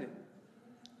exciting.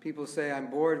 People say, I'm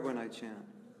bored when I chant.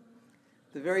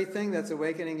 The very thing that's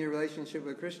awakening your relationship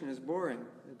with Krishna is boring.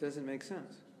 It doesn't make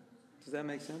sense. Does that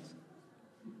make sense?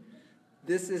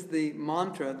 This is the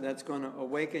mantra that's going to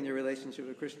awaken your relationship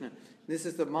with Krishna. This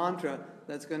is the mantra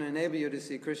that's going to enable you to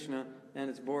see Krishna, and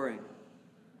it's boring.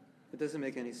 It doesn't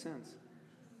make any sense.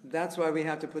 That's why we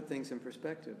have to put things in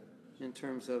perspective. in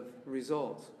terms of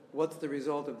results. What's the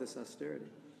result of this austerity?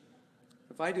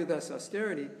 If I do this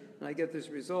austerity and I get this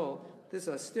result, this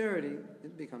austerity,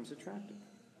 it becomes attractive.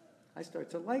 I start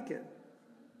to like it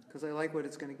because I like what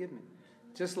it's going to give me.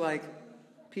 Just like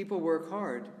people work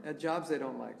hard at jobs they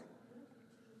don't like.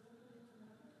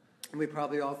 And we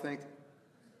probably all think,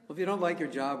 well, if you don't like your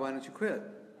job, why don't you quit?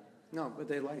 No, but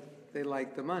they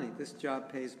like the money. This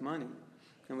job pays money.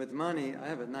 And with money, I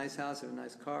have a nice house, I have a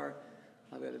nice car,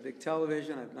 I've got a big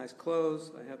television, I have nice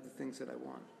clothes, I have the things that I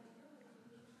want.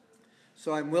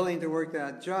 So I'm willing to work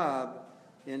that job,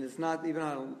 and it's not,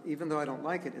 even though I don't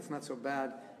like it, it's not so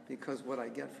bad because what I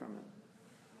get from it.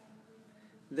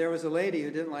 There was a lady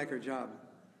who didn't like her job.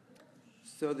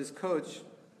 So this coach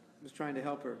was trying to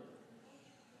help her.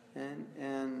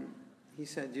 And he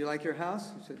said, do you like your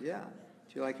house? She said, yeah.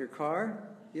 Do you like your car?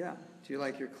 Yeah. Do you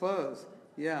like your clothes?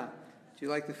 Yeah. Do you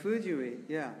like the food you eat?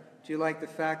 Yeah. Do you like the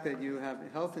fact that you have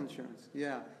health insurance?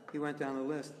 Yeah. He went down the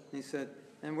list. And he said,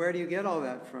 and where do you get all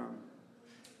that from?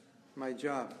 My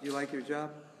job. Do you like your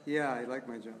job? Yeah, I like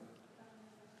my job.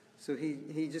 So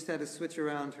he just had to switch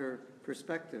around her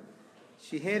perspective.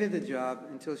 She hated the job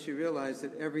until she realized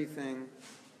that everything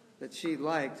that she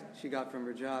liked, she got from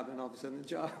her job, and all of a sudden the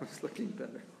job was looking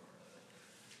better.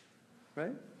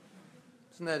 Right?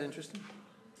 Isn't that interesting?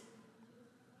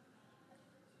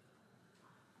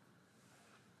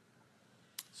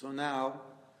 So now,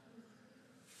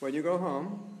 when you go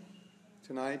home,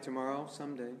 tonight, tomorrow,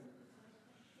 someday,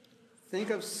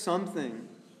 think of something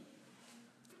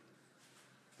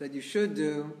that you should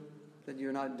do that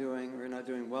you're not doing, or you're not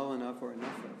doing well enough or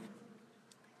enough of.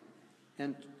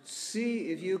 And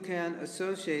see if you can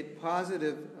associate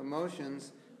positive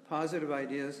emotions, positive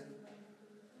ideas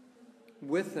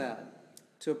with that,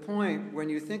 to a point when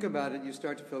you think about it, you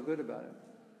start to feel good about it.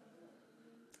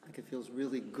 Like it feels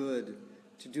really good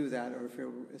to do that, or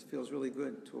it feels really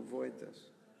good to avoid this.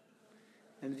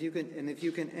 And if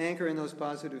you can anchor in those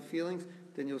positive feelings,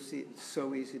 then you'll see it's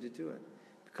so easy to do it.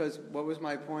 Because what was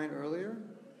my point earlier?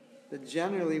 That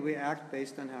generally we act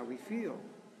based on how we feel,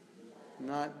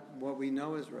 not what we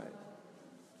know is right.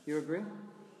 You agree?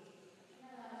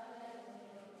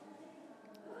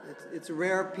 It's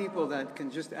rare people that can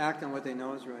just act on what they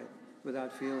know is right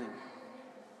without feeling.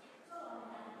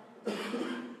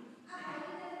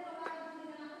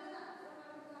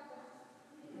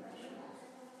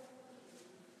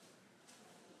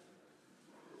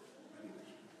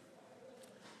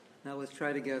 Now let's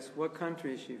try to guess, what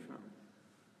country is she from?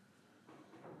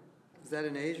 Is that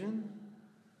an Asian?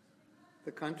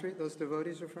 The country those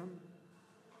devotees are from?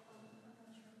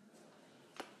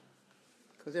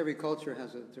 Because every culture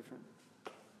has a different.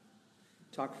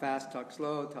 Talk fast, talk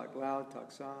slow, talk loud,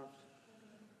 talk soft.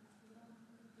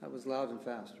 That was loud and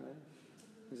fast, right?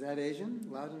 Is that Asian?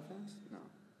 Loud and fast? No.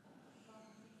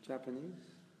 Japanese?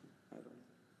 I don't know.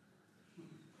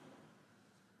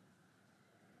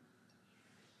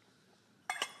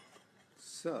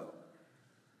 So,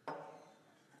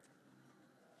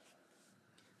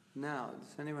 now,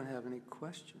 does anyone have any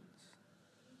questions?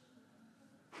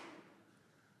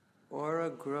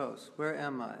 Aura Gross, where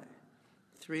am I?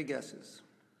 3 guesses.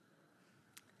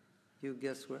 You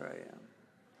guess where I am.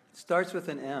 It starts with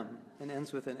an M and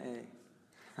ends with an A.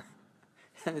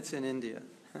 And it's in India.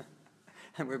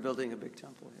 And we're building a big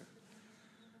temple here.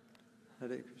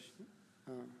 Hare Krishna.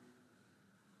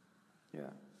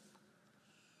 Yeah.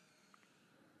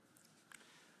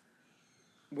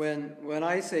 When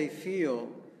I say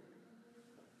feeling,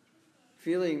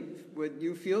 when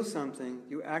you feel something,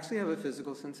 you actually have a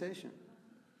physical sensation.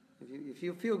 If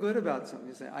you feel good about something,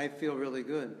 you say, I feel really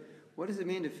good. What does it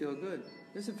mean to feel good?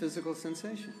 There's a physical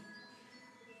sensation.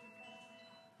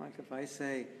 Like if I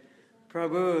say,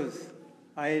 Prabhus,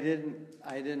 I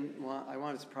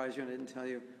want to surprise you and I didn't tell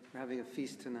you, we're having a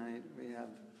feast tonight. We have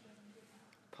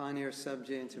paneer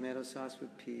sabji and tomato sauce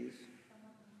with peas.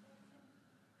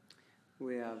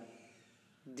 We have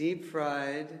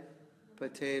deep-fried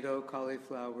potato,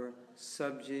 cauliflower,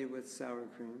 sabji with sour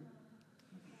cream.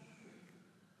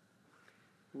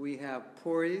 We have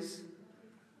puris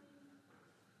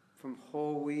from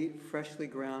whole wheat, freshly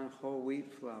ground whole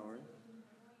wheat flour.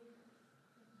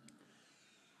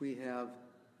 We have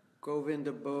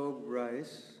Govinda Bhog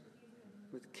rice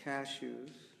with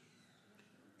cashews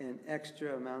and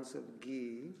extra amounts of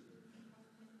ghee.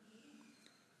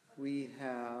 We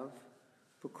have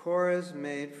pakoras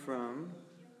made from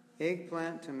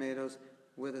eggplant, tomatoes,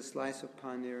 with a slice of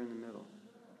paneer in the middle.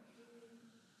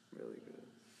 Really good.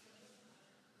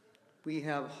 We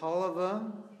have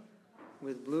halava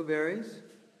with blueberries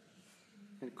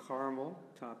and caramel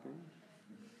topping.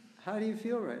 How do you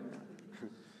feel right now?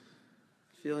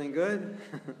 Feeling good?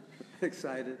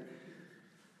 Excited?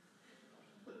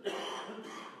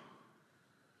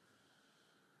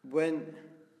 When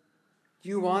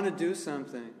you want to do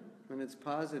something, when it's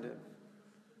positive,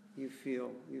 you feel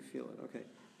it. Okay,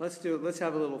 let's do it. Let's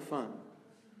have a little fun.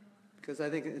 Because I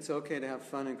think it's okay to have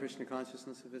fun in Krishna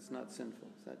consciousness if it's not sinful.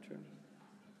 Is that true?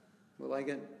 Will I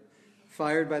get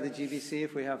fired by the GBC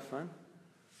if we have fun?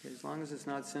 As long as it's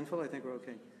not sinful, I think we're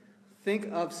okay.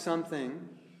 Think of something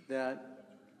that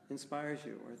inspires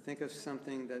you, or think of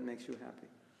something that makes you happy.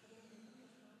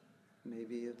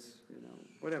 Maybe it's,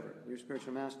 whatever. Your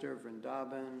spiritual master,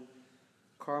 Vrindavan,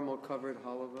 caramel-covered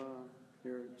halva,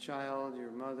 your child,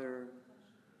 your mother,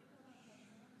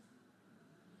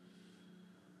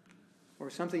 or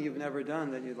something you've never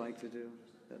done that you'd like to do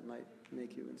that might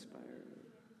make you inspired.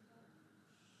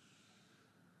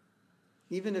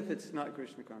 Even if it's not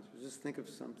Krishna consciousness, just think of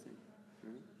something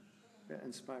that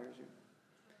inspires you.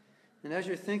 And as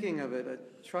you're thinking of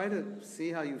it, try to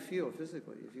see how you feel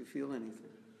physically, if you feel anything.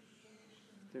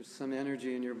 There's some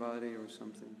energy in your body or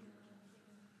something,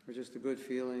 or just a good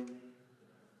feeling.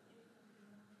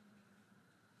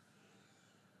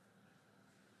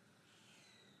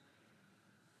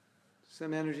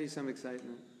 Some energy, some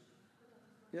excitement.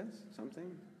 Yes,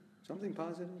 something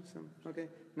positive. Okay.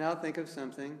 Now think of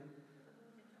something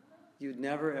you'd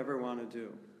never ever want to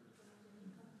do,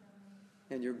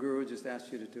 and your guru just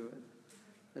asked you to do it.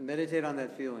 And meditate on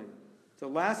that feeling. The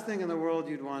last thing in the world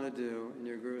you'd want to do, and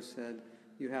your guru said,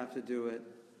 you have to do it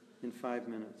in 5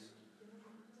 minutes.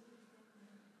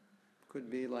 Could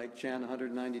be like chant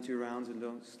 192 rounds and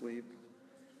don't sleep.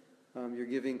 You're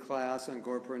giving class on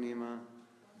Gaur Purnima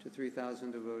to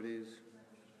 3,000 devotees.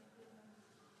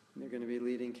 You're going to be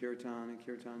leading Kirtan and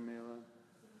Kirtan Mela.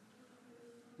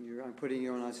 I'm putting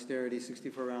you on austerity,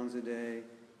 64 rounds a day,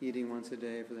 eating once a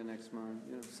day for the next month.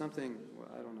 Something,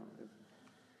 I don't know.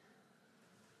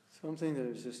 Something that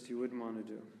is just you wouldn't want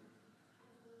to do.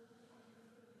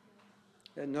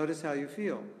 And notice how you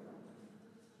feel.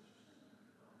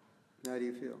 How do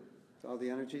you feel? Is all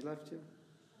the energy left you?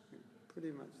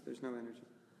 Pretty much. There's no energy.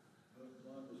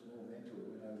 Mine was more mental.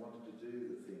 When I wanted to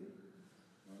do the thing,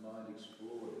 my mind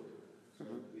explored it. So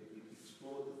it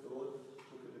explored the thought,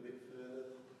 took it a bit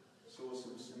further, saw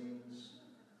some scenes.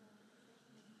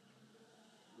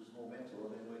 It was more mental.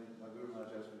 And then when my Guru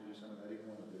Maharaj asked me to do something I didn't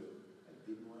want to do, I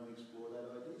didn't want to explore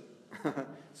that idea.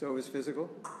 So it was physical?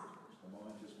 My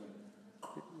mind just went.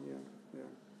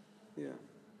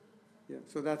 Yeah.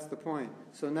 So that's the point.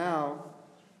 So now,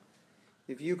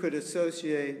 if you could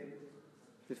associate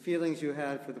the feelings you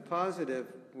had for the positive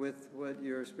with what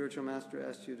your spiritual master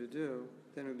asked you to do,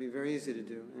 then it would be very easy to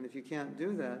do. And if you can't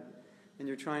do that, and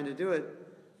you're trying to do it,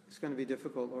 it's going to be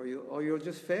difficult, or you'll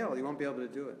just fail. You won't be able to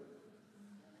do it.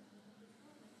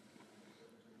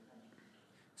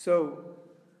 So,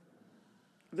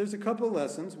 there's a couple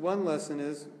lessons. One lesson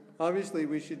is, obviously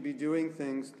we should be doing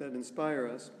things that inspire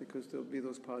us, because there'll be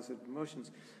those positive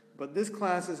emotions. But this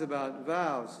class is about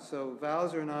vows. So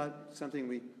vows are not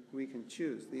something we can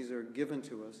choose. These are given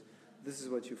to us. This is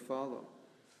what you follow.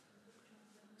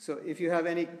 So if you have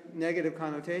any negative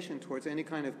connotation towards any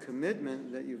kind of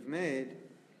commitment that you've made,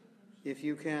 if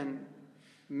you can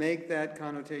make that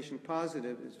connotation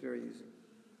positive, it's very easy.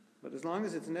 But as long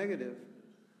as it's negative,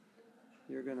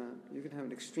 you're going to have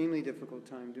an extremely difficult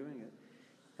time doing it.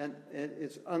 And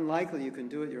it's unlikely you can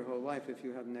do it your whole life if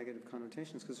you have negative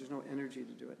connotations, because there's no energy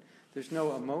to do it. There's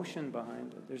no emotion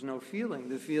behind it. There's no feeling.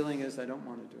 The feeling is, I don't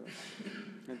want to do it.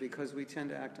 And because we tend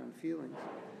to act on feelings,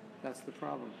 that's the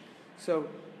problem. So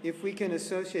if we can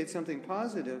associate something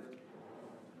positive,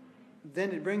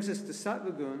 then it brings us to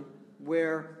Sattva Gun,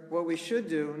 where what we should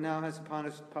do now has a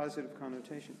positive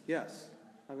connotation. Yes,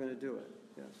 I'm going to do it.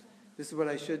 Yes. This is what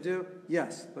I should do?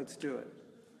 Yes, let's do it.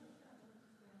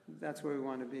 That's where we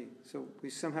want to be. So we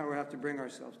somehow have to bring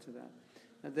ourselves to that.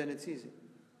 And then it's easy,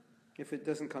 if it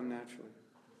doesn't come naturally.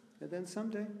 And then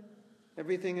someday,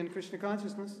 everything in Krishna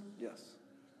consciousness, yes,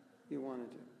 you want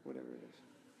to do, whatever it is.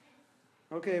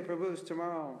 Okay, Prabhus,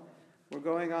 tomorrow we're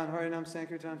going on Harinam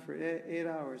Sankirtan for 8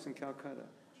 hours in Calcutta.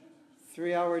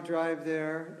 3-hour drive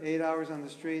there, 8 hours on the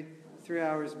street, 3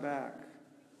 hours back.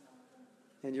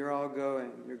 And you're all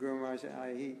going. Your Guru Maharaj,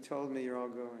 he told me you're all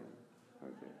going.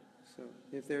 Okay. So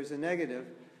if there's a negative,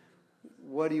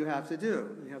 what do you have to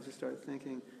do? You have to start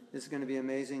thinking, this is going to be an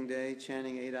amazing day,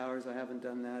 chanting 8 hours. I haven't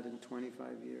done that in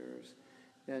 25 years.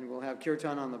 And we'll have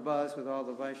Kirtan on the bus with all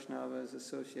the Vaishnavas,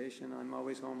 association. I'm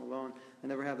always home alone. I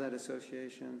never have that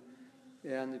association.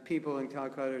 And the people in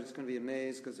Calcutta are just going to be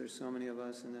amazed because there's so many of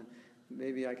us. And then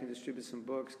maybe I can distribute some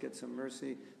books, get some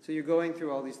mercy. So you're going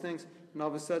through all these things, and all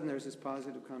of a sudden there's this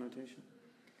positive connotation.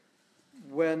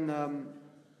 when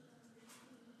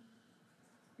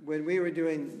we were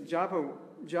doing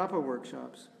japa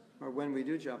workshops, or when we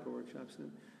do japa workshops,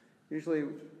 usually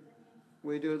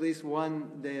we do at least one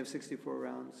day of 64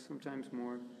 rounds, sometimes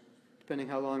more, depending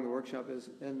how long the workshop is.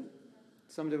 And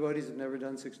some devotees have never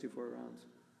done 64 rounds.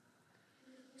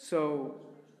 So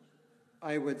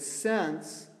I would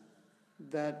sense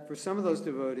that for some of those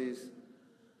devotees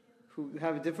who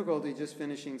have a difficulty just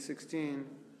finishing 16,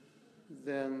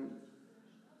 then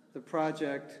the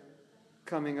project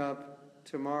coming up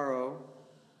tomorrow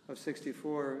of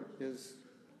 64 is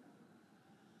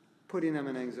putting them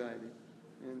in anxiety.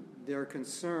 And they're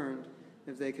concerned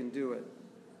if they can do it.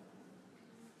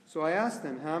 So I asked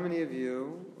them, how many of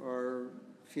you are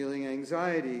feeling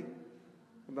anxiety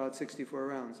about 64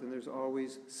 rounds? And there's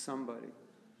always somebody.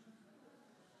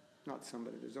 Not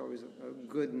somebody, there's always a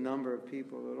good number of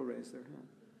people that will raise their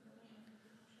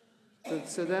hand.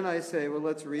 So then I say, well,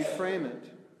 let's reframe it.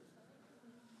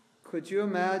 Could you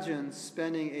imagine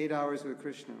spending 8 hours with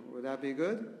Krishna? Would that be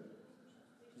good?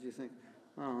 Did you think,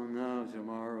 oh no,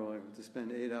 tomorrow I have to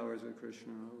spend 8 hours with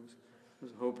Krishna. I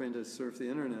was hoping to surf the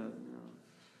internet. No.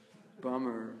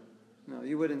 Bummer. No,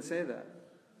 you wouldn't say that.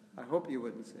 I hope you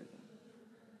wouldn't say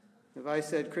that. If I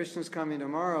said, Krishna's coming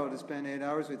tomorrow to spend 8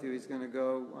 hours with you, he's going to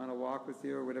go on a walk with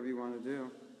you or whatever you want to do,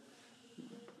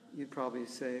 you'd probably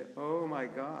say, oh my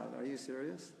God, are you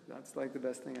serious? That's like the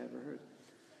best thing I ever heard.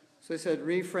 So I said,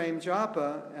 reframe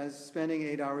japa as spending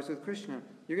 8 hours with Krishna.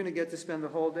 You're going to get to spend the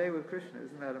whole day with Krishna.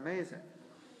 Isn't that amazing?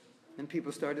 And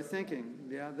people started thinking,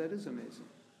 yeah, that is amazing.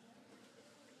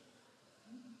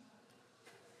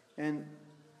 And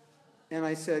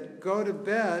I said, go to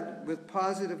bed with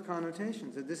positive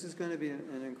connotations, that this is going to be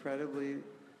an incredibly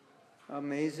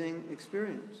amazing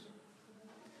experience.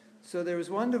 So there was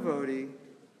one devotee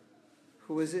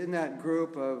who was in that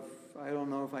group of, I don't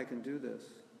know if I can do this.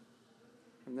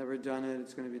 I've never done it,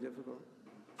 it's going to be difficult.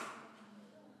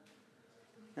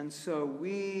 And so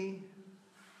we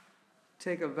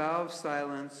take a vow of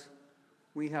silence.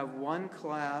 We have one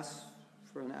class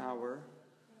for an hour.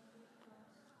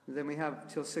 Then we have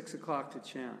till 6 o'clock to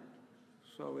chant.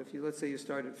 So if you, let's say you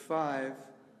start at 5,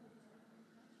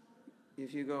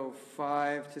 if you go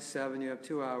 5 to 7, you have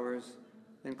 2 hours,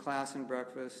 then class and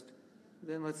breakfast.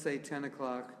 Then let's say 10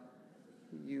 o'clock,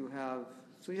 you have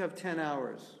 10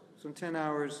 hours. So in 10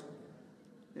 hours,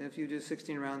 if you do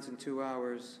 16 rounds in 2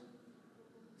 hours,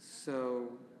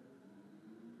 so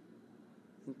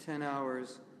in 10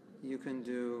 hours, you can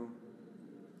do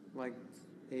like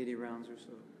 80 rounds or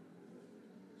so.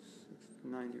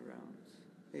 90 rounds,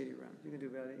 80 rounds. You can do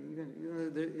about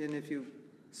 80. And if you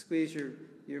squeeze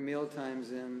your meal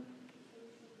times in,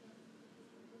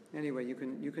 anyway, you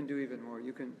can do even more.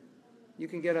 You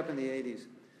can get up in the 80s.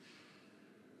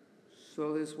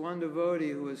 So this one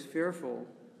devotee who was fearful,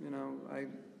 I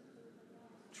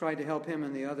tried to help him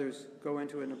and the others go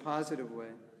into it in a positive way.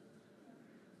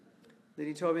 That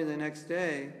he told me the next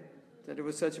day that it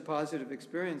was such a positive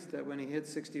experience that when he hit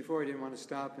 64, he didn't want to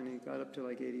stop, and he got up to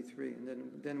like 83.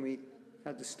 And then we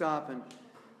had to stop, and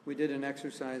we did an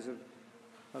exercise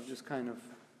of just kind of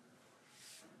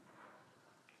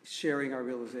sharing our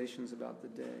realizations about the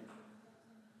day.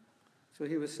 So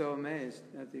he was so amazed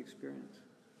at the experience.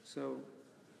 So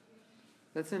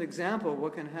that's an example of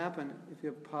what can happen if you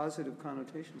have positive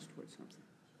connotations towards something.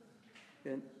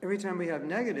 And every time we have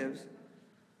negatives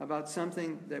about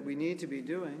something that we need to be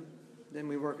doing, then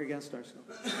we work against ourselves.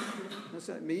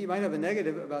 You might have a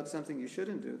negative about something you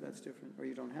shouldn't do, that's different, or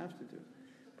you don't have to do.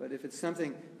 But if it's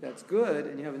something that's good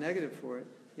and you have a negative for it,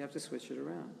 you have to switch it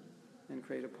around and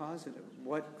create a positive.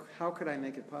 How could I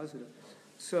make it positive?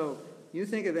 So you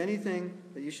think of anything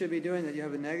that you should be doing that you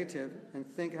have a negative, and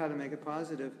think how to make it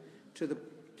positive to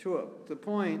the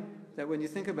point that when you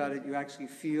think about it, you actually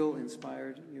feel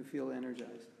inspired, you feel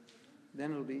energized.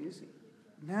 Then it'll be easy.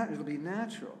 It'll be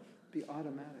natural, be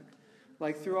automatic.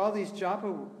 Like through all these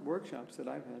japa workshops that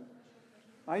I've had,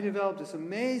 I developed this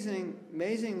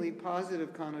amazingly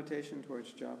positive connotation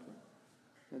towards japa.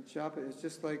 And japa is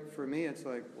just like, for me, it's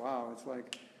like, wow, it's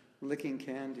like licking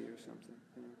candy or something.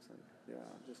 It's like, yeah,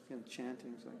 just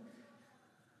chanting. It's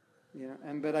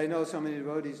like, but I know so many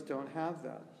devotees don't have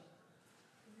that.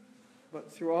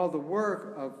 But through all the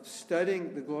work of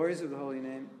studying the glories of the holy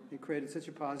name, it created such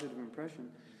a positive impression.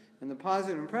 And the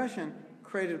positive impression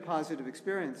created a positive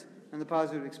experience. And the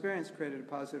positive experience created a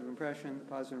positive impression. The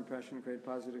positive impression created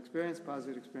positive experience.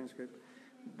 Positive experience created...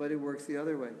 But it works the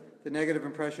other way. The negative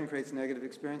impression creates negative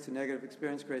experience. The negative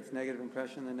experience creates negative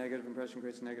impression. The negative impression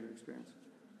creates negative experience.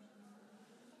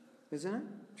 Isn't it?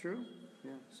 True?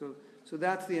 Yeah. So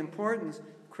that's the importance.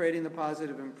 creating the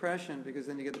positive impression, because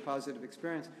then you get the positive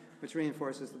experience, which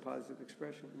reinforces the positive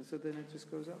expression. And so then it just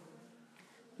goes up.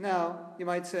 Now, you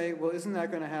might say, well, isn't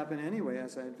that going to happen anyway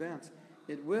as I advance?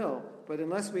 It will, but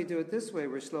unless we do it this way,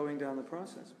 we're slowing down the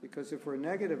process. Because if we're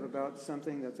negative about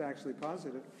something that's actually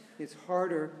positive, it's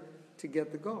harder to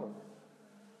get the goal.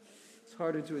 It's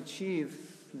harder to achieve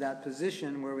that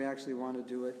position where we actually want to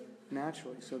do it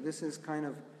naturally. So this is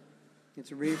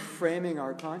it's reframing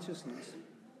our consciousness,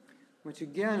 which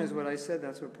again is what I said,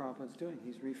 that's what Prabhupada's doing.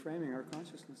 He's reframing our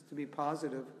consciousness to be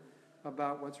positive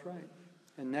about what's right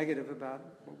and negative about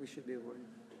what we should be avoiding.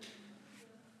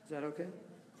 Is that okay?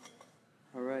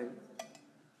 All right.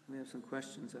 We have some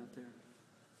questions out there.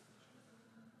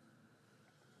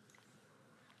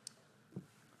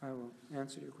 I will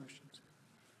answer your questions.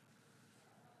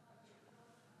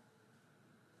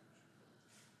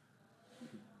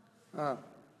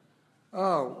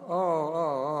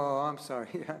 I'm sorry.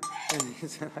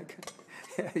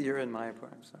 Yeah, you're in Mayapur,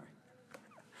 I'm sorry.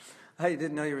 I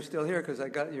didn't know you were still here because I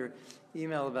got your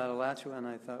email about Alachua and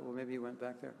I thought, well, maybe you went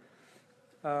back there.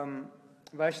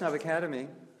 Vaishnava Academy,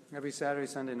 every Saturday,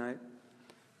 Sunday night,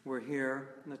 we're here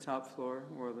on the top floor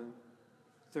or the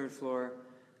third floor.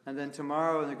 And then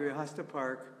tomorrow in the Grihastha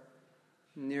Park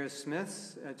near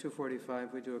Smith's at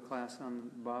 2:45, we do a class on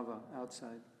Bhava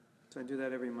outside. So I do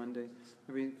that every Monday,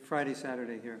 every Friday,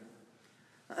 Saturday here.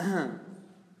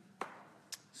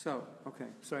 So, okay,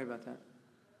 sorry about that.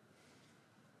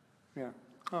 Yeah.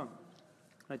 Oh,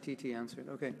 Atiti answered.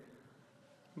 Okay.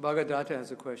 Bhagadatta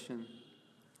has a question.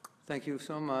 Thank you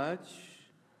so much.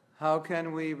 How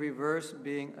can we reverse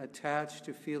being attached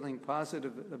to feeling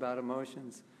positive about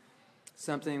emotions?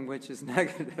 Something which is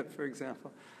negative, for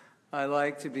example. I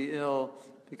like to be ill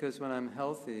because when I'm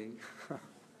healthy,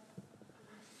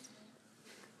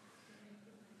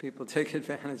 people take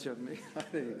advantage of me.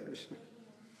 Hare Krishna.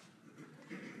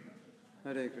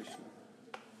 Hare Krishna.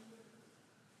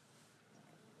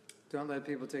 Don't let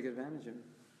people take advantage of you.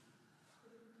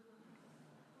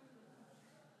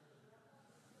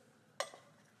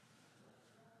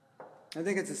 I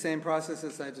think it's the same process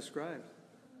as I described.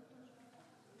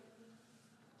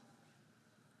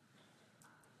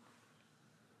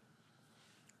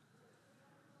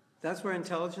 That's where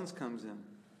intelligence comes in.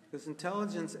 Because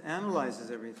intelligence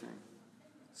analyzes everything,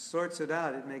 sorts it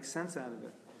out, it makes sense out of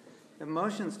it.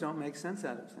 Emotions don't make sense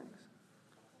out of things.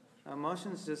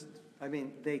 Emotions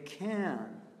they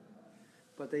can,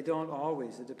 but they don't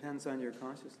always. It depends on your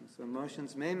consciousness. So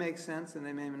emotions may make sense and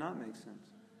they may not make sense,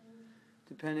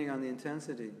 depending on the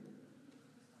intensity.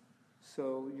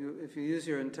 So if you use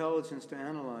your intelligence to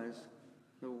analyze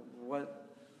what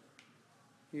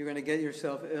you're going to get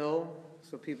yourself ill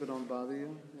so people don't bother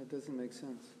you, that doesn't make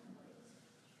sense.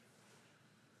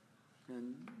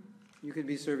 And you could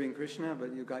be serving Krishna,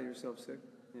 but you got yourself sick.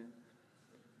 Yeah.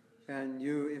 And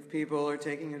if people are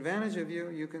taking advantage of you,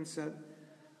 you can set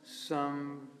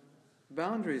some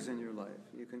boundaries in your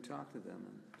life. You can talk to them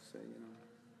and say,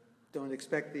 don't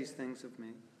expect these things of me,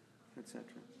 etc.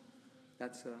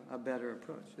 That's a better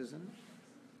approach, isn't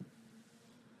it?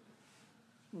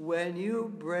 When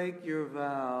you break your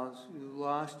vows, you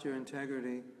lost your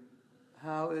integrity,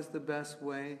 how is the best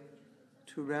way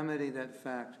to remedy that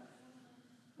fact?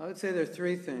 I would say there are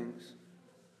three things.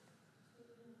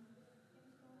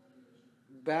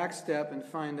 Backstep and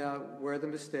find out where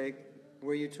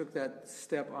you took that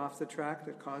step off the track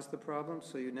that caused the problem,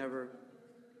 so you never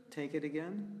take it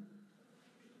again.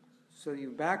 So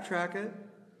you backtrack it,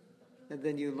 and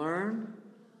then you learn,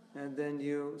 and then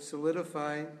you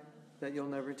solidify that you'll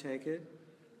never take it.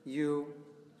 You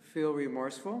feel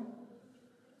remorseful,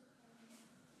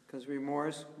 because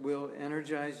remorse will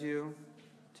energize you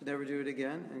to never do it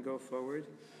again and go forward.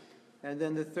 And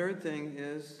then the third thing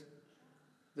is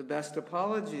the best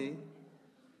apology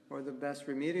or the best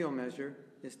remedial measure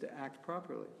is to act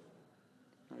properly.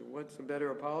 What's a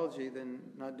better apology than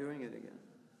not doing it again?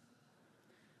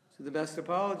 So the best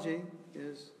apology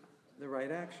is the right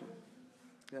action.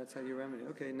 That's how you remedy.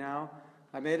 Okay, now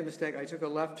I made a mistake. I took a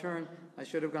left turn. I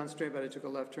should have gone straight, but I took a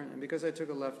left turn. And because I took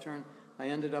a left turn, I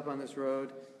ended up on this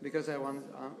road. Because I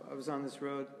was on this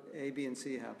road, A, B, and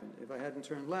C happened. If I hadn't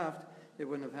turned left, it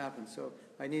wouldn't have happened. So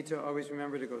I need to always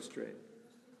remember to go straight.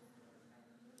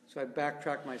 So I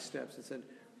backtracked my steps. I said,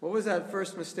 what was that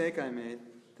first mistake I made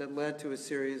that led to a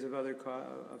series of other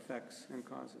effects and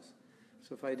causes?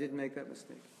 So if I did make that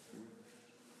mistake.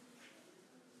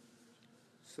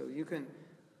 So you can,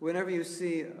 whenever you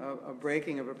see a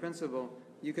breaking of a principle,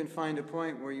 you can find a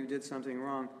point where you did something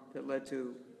wrong that led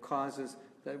to causes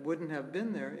that wouldn't have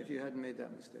been there if you hadn't made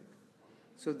that mistake.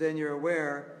 So then you're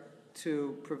aware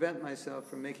to prevent myself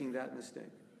from making that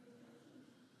mistake.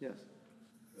 Yes.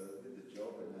 With the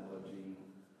job analogy,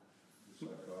 the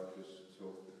psychiatrist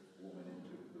talked the woman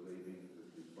into believing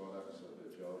that the products of her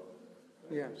job,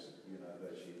 Yeah.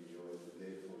 that she enjoyed, but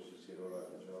therefore she said, all right,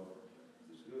 the job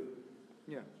is good.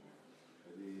 Yeah.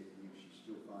 But if she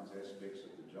still finds aspects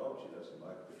of the job, she doesn't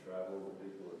like the travel, the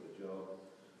people at the job,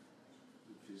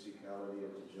 the physicality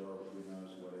of the job, who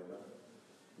knows, whatever.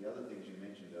 The other things you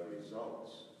mentioned are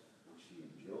results, which she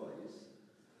enjoys,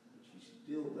 but she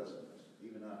still doesn't,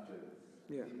 even after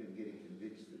even getting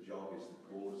convinced the job is the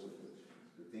cause of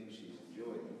the things she's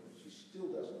enjoying, she still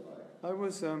doesn't like it.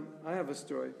 I have a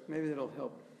story. Maybe that'll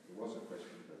help. There was a question,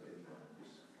 but anyway.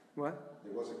 What?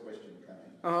 There was a question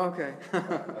coming. Oh, okay.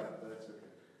 That's okay.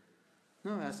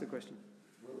 No, ask the question.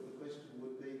 Well, the question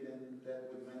would be then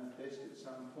that would manifest at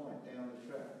some point down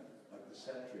the track, like the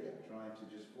Satriac trying to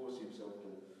just force himself to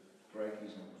break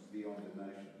his beyond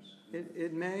emotions.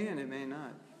 It may and it may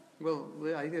not. Well,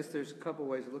 I guess there's a couple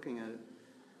ways of looking at it.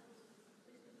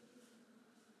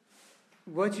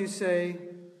 What you say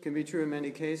can be true in many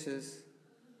cases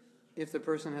if the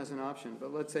person has an option.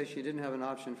 But let's say she didn't have an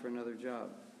option for another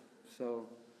job. So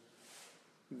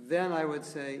then I would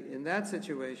say in that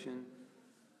situation,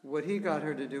 what he got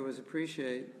her to do was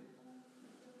appreciate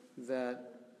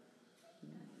that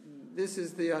this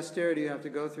is the austerity you have to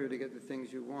go through to get the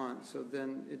things you want. So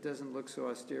then it doesn't look so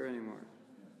austere anymore.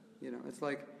 It's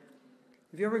like,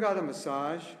 have you ever got a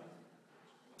massage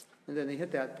and then they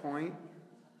hit that point?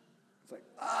 It's like,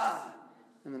 ah!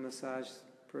 And the massage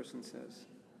person says,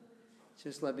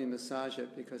 just let me massage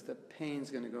it because the pain's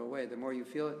going to go away. The more you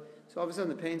feel it. So all of a sudden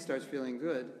the pain starts feeling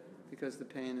good because the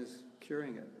pain is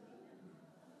curing it.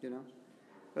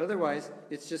 But otherwise,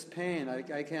 it's just pain.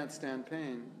 I can't stand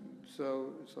pain.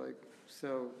 So it's like,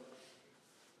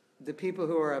 the people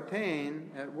who are at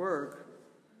pain at work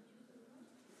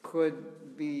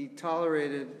could be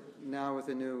tolerated now with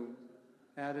a new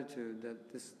attitude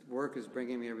that this work is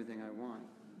bringing me everything I want.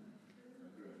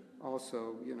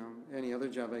 Also, any other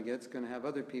job I get is going to have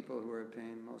other people who are in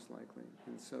pain, most likely.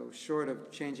 And so short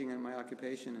of changing my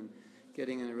occupation and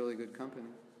getting in a really good company,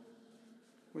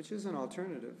 which is an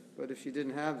alternative. But if she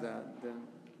didn't have that,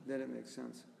 then it makes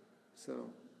sense. So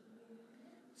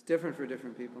it's different for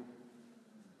different people.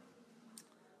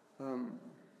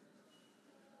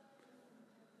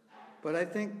 But I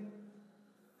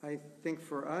think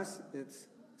for us it's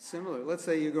similar. Let's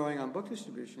say you're going on book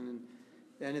distribution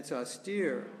and it's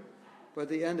austere, but at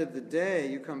the end of the day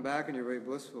you come back and you're very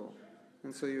blissful.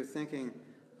 And so you're thinking,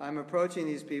 I'm approaching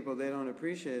these people, they don't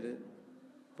appreciate it,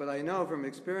 but I know from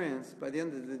experience, by the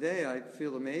end of the day I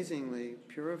feel amazingly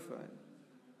purified.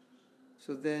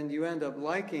 So then you end up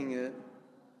liking it,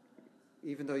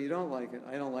 even though you don't like it.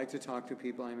 I don't like to talk to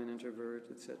people, I'm an introvert,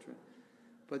 etc.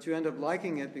 But you end up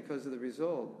liking it because of the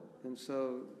result. And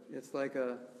so it's like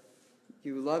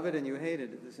you love it and you hate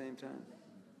it at the same time.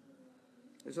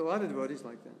 There's a lot of devotees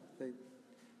like that.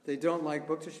 They don't like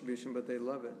book distribution, but they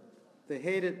love it. They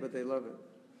hate it, but they love it.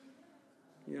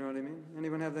 You know what I mean?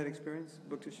 Anyone have that experience?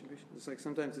 Book distribution? It's like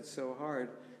sometimes it's so hard,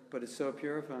 but it's so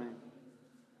purifying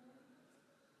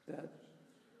that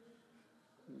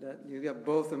you got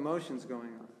both emotions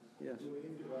going on. Yes. Well,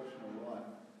 in devotional life,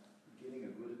 getting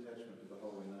a good attachment to the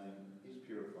Holy Name is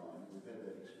purifying. We've had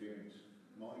that experience.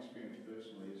 My experience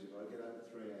personally is if I get up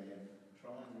at 3 a.m.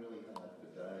 trying really hard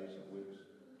for days and weeks,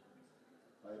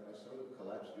 I sort of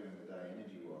collapse during the day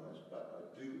energy-wise, but I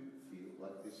do feel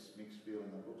like this mixed feeling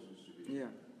on books distribution.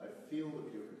 Yeah. I feel the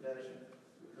purification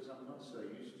because I'm not so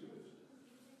used to it.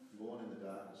 Born in the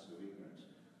darkness of ignorance,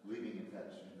 living in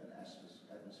that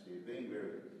atmosphere, being a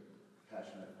very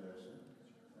passionate person,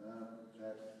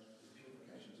 that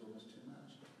purification is almost too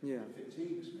much. Yeah. It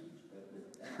fatigues me.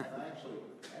 And I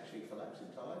actually collapse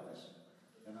in tiredness.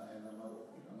 And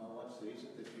my wife sees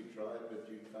it that you tried, but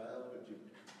you failed, but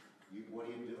what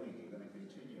are you doing? You're going to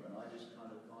continue. And I just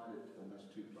kind of find it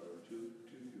almost too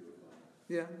purifying.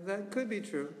 Yeah, that could be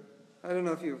true. I don't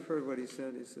know if you've heard what he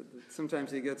said. He said that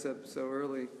sometimes he gets up so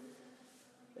early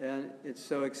and it's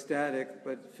so ecstatic,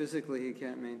 but physically he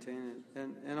can't maintain it.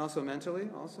 And also mentally,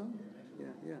 also?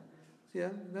 Yeah,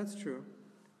 that's true.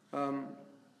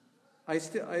 I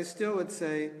still would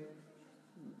say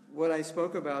what I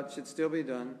spoke about should still be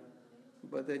done,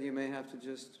 but then you may have to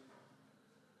just,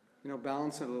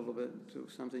 balance it a little bit to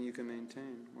something you can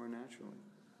maintain more naturally.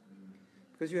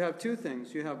 Because you have two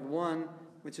things. You have one,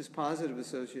 which is positive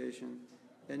association,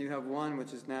 and you have one,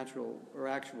 which is natural or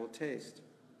actual taste.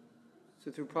 So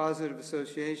through positive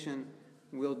association,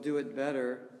 we'll do it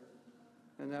better,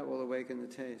 and that will awaken the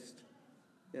taste.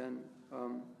 And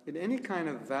in any kind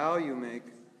of vow you make,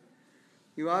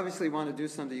 you obviously want to do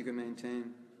something you can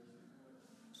maintain.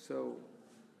 So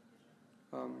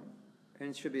and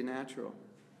it should be natural.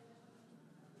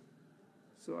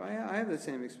 So I have the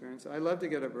same experience. I love to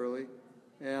get up early,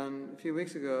 and a few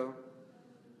weeks ago,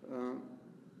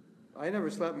 I never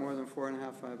slept more than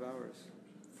 4.5, 5 hours.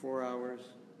 4 hours.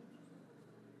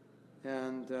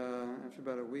 And after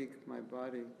about a week, my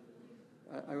body,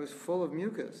 I was full of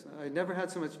mucus. I never had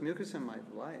so much mucus in my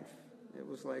life. It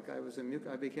was like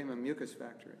I became a mucus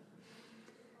factory.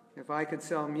 If I could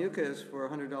sell mucus for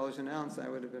 $100 an ounce, I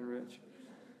would have been rich.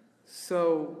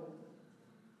 So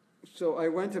I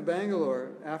went to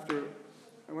Bangalore after,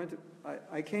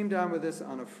 I came down with this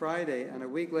on a Friday, and a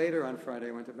week later on Friday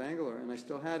I went to Bangalore, and I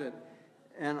still had it.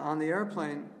 And on the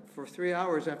airplane, for 3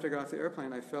 hours after I got off the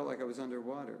airplane, I felt like I was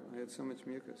underwater. I had so much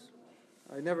mucus.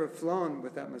 I'd never flown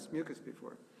with that much mucus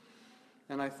before.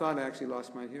 And I thought I actually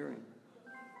lost my hearing.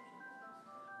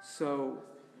 So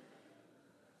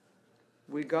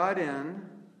we got in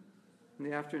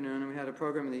the afternoon, and we had a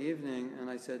program in the evening, and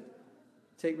I said,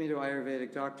 take me to an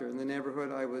Ayurvedic doctor. In the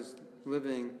neighborhood I was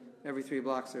living, every 3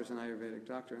 blocks there's an Ayurvedic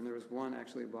doctor, and there was one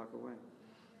actually a block away.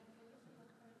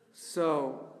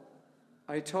 So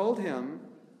I told him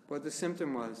what the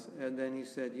symptom was, and then he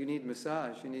said, you need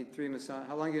massage, you need 3 massages.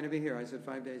 How long are you going to be here? I said,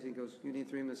 5 days. He goes, you need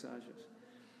 3 massages.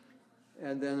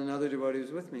 And then another devotee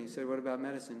was with me. He said, what about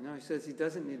medicine? No, he says he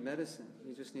doesn't need medicine.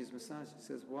 He just needs massage. He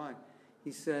says, why?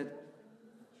 He said,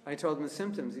 I told him the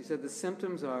symptoms. He said the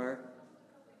symptoms are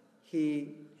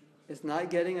he is not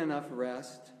getting enough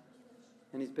rest,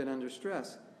 and he's been under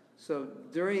stress. So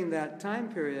during that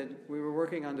time period, we were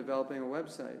working on developing a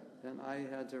website, and I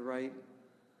had to write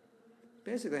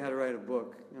a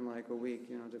book in like a week,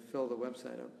 to fill the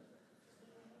website up.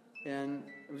 And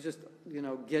it was just,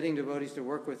 getting devotees to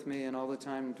work with me, and all the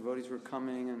time devotees were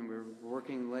coming, and we were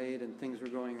working late, and things were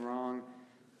going wrong.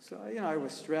 So, I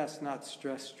was stressed, not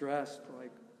stressed,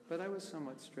 but I was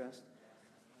somewhat stressed.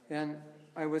 And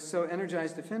I was so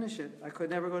energized to finish it, I could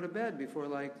never go to bed before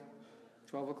like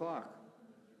 12 o'clock,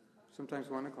 sometimes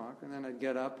 1 o'clock, and then I'd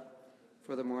get up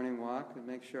for the morning walk and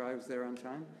make sure I was there on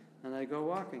time, and I'd go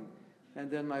walking.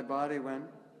 And then my body went,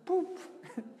 poop.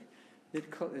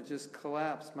 It just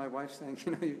collapsed. My wife saying,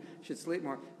 you should sleep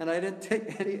more. And I didn't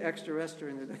take any extra rest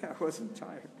during the day. I wasn't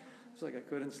tired. It's like I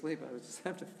couldn't sleep. I would just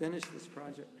have to finish this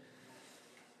project.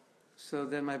 So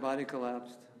then my body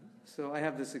collapsed. So I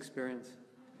have this experience.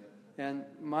 And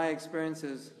my experience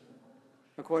is,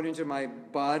 according to my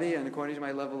body and according to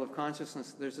my level of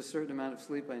consciousness, there's a certain amount of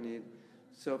sleep I need.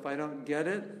 So if I don't get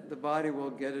it, the body will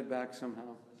get it back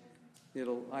somehow.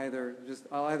 I'll either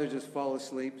just fall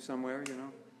asleep somewhere,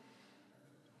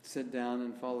 sit down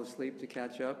and fall asleep to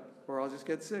catch up, or I'll just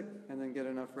get sick and then get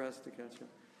enough rest to catch up.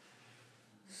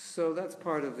 So that's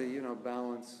part of the,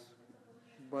 balance.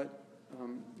 But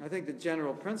I think the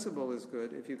general principle is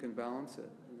good if you can balance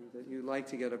it, that you like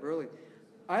to get up early.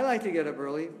 I like to get up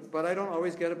early, but I don't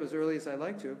always get up as early as I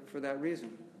like to for that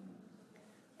reason.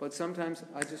 But sometimes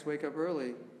I just wake up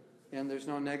early and there's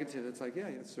no negative. It's like, yeah,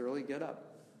 it's early, get up.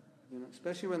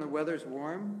 Especially when the weather's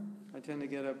warm, I tend to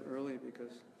get up early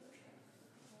because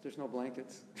there's no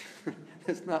blankets.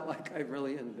 It's not like I'm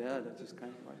really in bed. It's just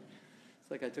kind of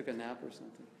it's like I took a nap or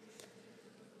something.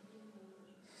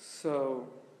 So,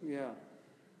 yeah.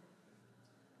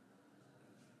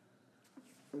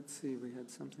 Let's see, we had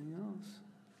something else.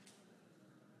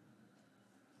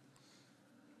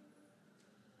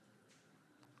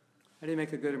 I didn't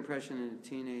make a good impression in a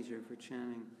teenager for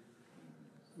chanting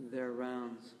their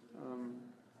rounds.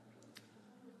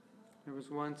 There was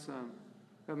once,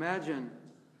 imagine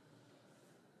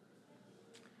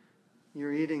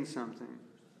you're eating something,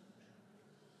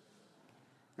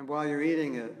 and while you're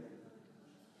eating it,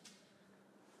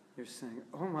 you're saying,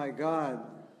 oh my God,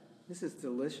 this is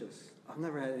delicious. I've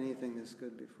never had anything this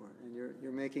good before. And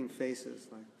you're making faces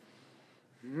like,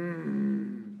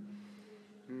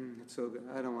 it's so good.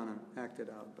 I don't want to act it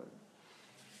out, but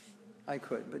I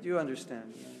could. But you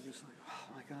understand. You're just like,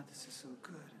 oh my God, this is so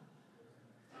good.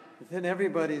 But then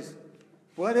everybody's,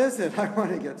 what is it? I want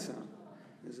to get some,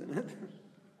 isn't it?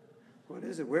 What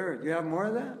is it? Where? Do you have more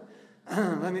of that?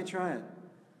 Let me try it.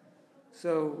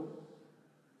 So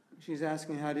she's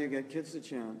asking, how do you get kids to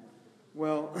chant?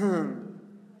 Well,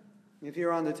 if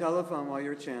you're on the telephone while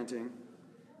you're chanting,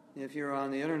 if you're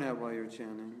on the internet while you're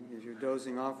chanting, if you're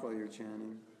dozing off while you're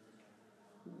chanting,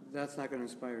 that's not going to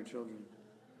inspire children.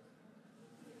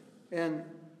 And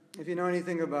if you know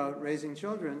anything about raising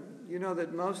children, you know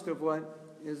that most of what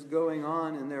is going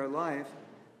on in their life,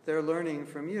 they're learning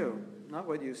from you. Not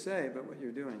what you say, but what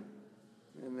you're doing.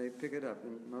 And they pick it up.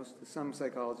 And some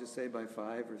psychologists say by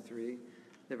 5 or 3,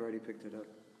 they've already picked it up.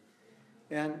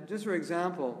 And just for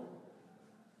example,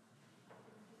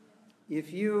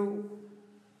 if you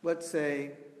let's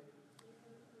say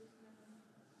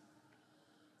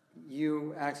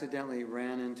you accidentally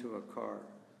ran into a car,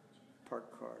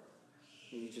 parked car,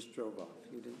 and you just drove off.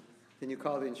 You didn't. Then you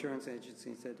called the insurance agency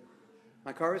and said,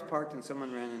 my car was parked and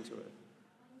someone ran into it.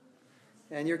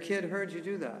 And your kid heard you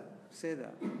do that, say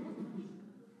that.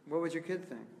 What would your kid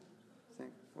think?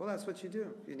 Think, well, that's what you do.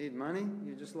 If you need money,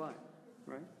 you just lie,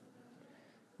 right?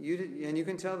 And you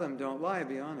can tell them, don't lie,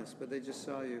 be honest, but they just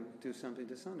saw you do something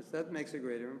dishonest. That makes a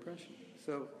greater impression.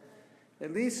 So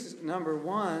at least, number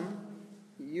one,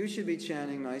 you should be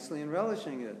chanting nicely and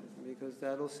relishing it, because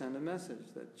that'll send a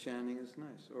message that chanting is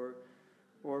nice.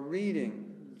 Or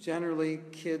reading. Generally,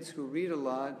 kids who read a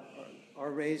lot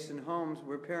are raised in homes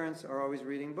where parents are always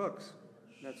reading books.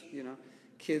 That's,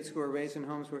 kids who are raised in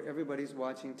homes where everybody's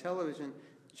watching television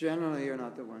generally are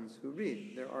not the ones who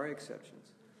read. There are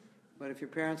exceptions. But if your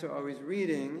parents are always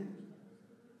reading,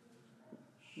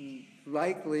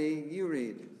 likely you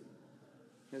read,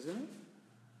 isn't it?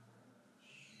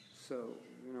 So,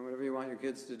 whatever you want your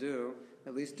kids to do,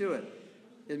 at least do it.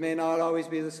 It may not always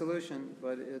be the solution,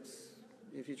 but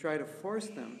if you try to force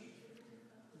them,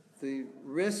 the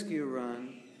risk you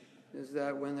run is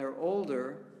that when they're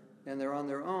older and they're on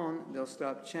their own, they'll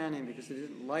stop chanting because they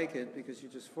didn't like it, because you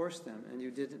just forced them and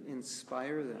you didn't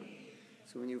inspire them.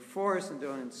 So when you force and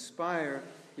don't inspire,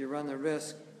 you run the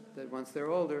risk that once they're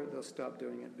older, they'll stop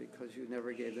doing it because you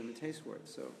never gave them a taste for it.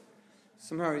 So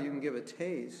somehow you can give a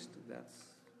taste,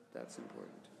 that's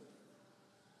important.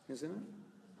 Isn't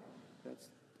it? That's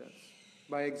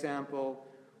by example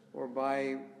or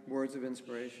by words of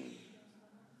inspiration.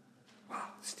 Wow,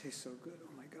 this tastes so good.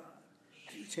 Oh my God.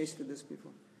 Have you tasted this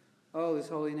before? Oh, this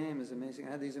holy name is amazing.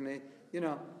 I had these amazing,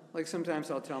 like sometimes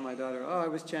I'll tell my daughter, oh, I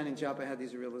was chanting japa, I had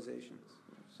these realizations.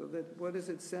 So what does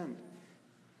it send?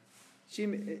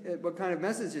 What kind of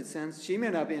message it sends? She may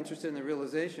not be interested in the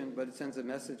realization, but it sends a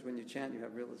message when you chant, you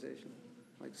have realization.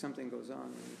 Like something goes on when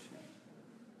you chant.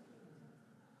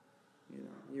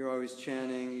 You're always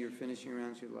chanting, you're finishing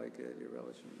rounds, you like it, you're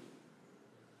relishing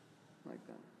it. Like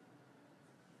that.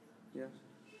 Yes?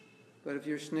 But if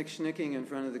you're schnicking in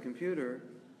front of the computer,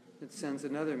 it sends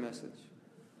another message.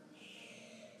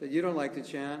 That you don't like to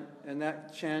chant, and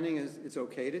that chanting it's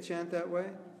okay to chant that way.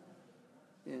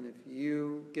 And if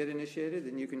you get initiated,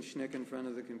 then you can schnick in front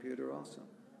of the computer also.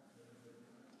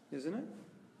 Isn't it?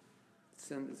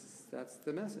 That's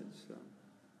the message. So.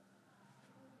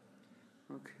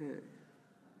 Okay.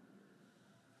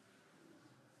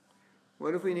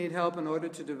 What if we need help in order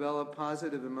to develop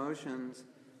positive emotions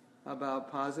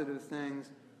about positive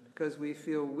things because we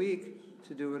feel weak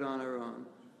to do it on our own?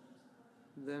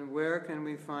 Then where can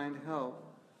we find help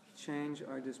to change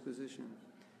our disposition?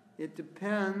 It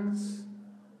depends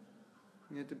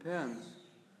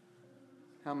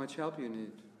how much help you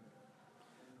need.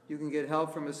 You can get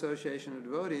help from association of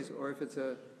devotees, or if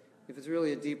it's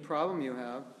really a deep problem you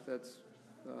have that's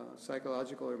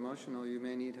psychological or emotional, you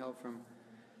may need help from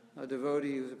a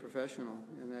devotee who's a professional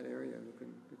in that area,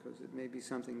 because it may be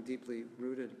something deeply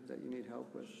rooted that you need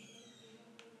help with.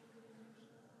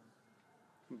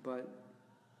 But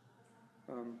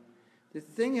the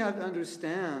thing you have to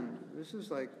understand, this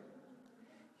is like,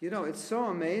 it's so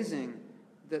amazing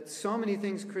that so many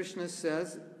things Krishna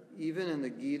says, even in the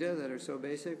Gita, that are so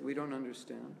basic, we don't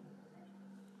understand.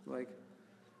 Like,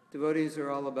 devotees are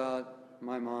all about,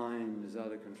 my mind is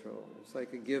out of control. It's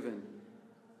like a given.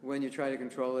 When you try to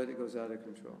control it, it goes out of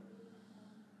control.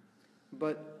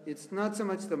 But it's not so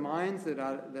much the mind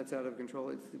that's out of control,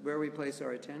 it's where we place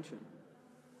our attention.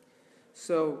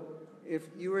 So, if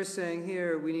you were saying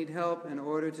here, we need help in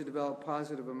order to develop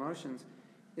positive emotions,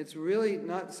 it's really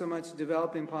not so much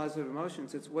developing positive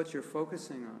emotions, it's what you're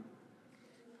focusing on.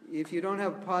 If you don't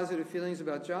have positive feelings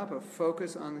about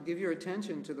japa, give your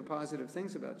attention to the positive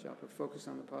things about japa, focus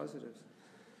on the positives.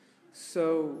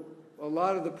 So, a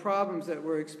lot of the problems that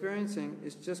we're experiencing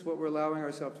is just what we're allowing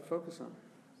ourselves to focus on,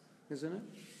 isn't it?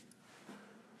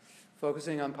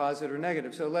 Focusing on positive or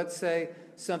negative. So let's say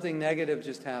something negative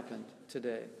just happened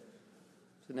today.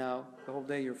 So now, the whole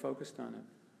day you're focused on it,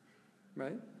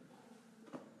 right?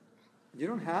 You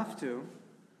don't have to.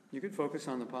 You could focus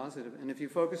on the positive. And if you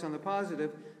focus on the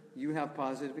positive, you have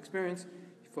positive experience.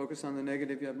 You focus on the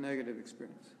negative, you have negative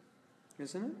experience.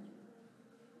 Isn't it?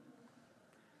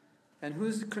 And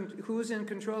who's in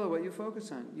control of what you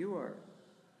focus on? You are.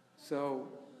 So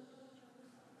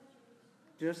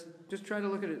just try to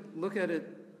look at it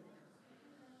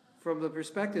from the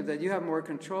perspective that you have more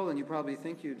control than you probably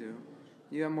think you do.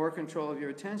 You have more control of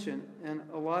your attention, and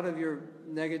a lot of your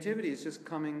negativity is just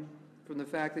coming from the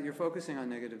fact that you're focusing on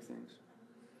negative things.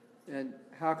 And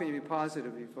how can you be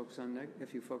positive if you focus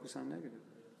on negative?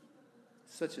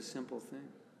 Such a simple thing,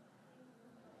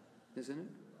 isn't it?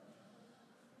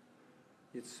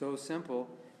 It's so simple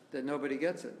that nobody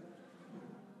gets it.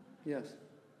 Yes?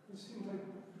 It seems like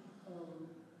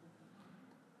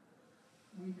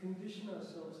we condition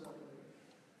ourselves that way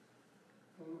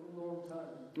for a long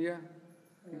time. Yeah.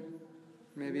 And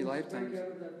Maybe lifetimes. break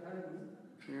out of that pattern,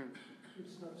 Yeah.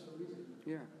 it's not so easy.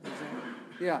 Yeah,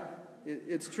 exactly. Yeah,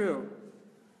 it's true.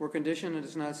 We're conditioned and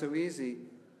it's not so easy,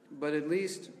 but at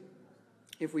least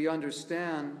if we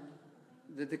understand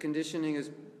that the conditioning is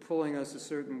pulling us a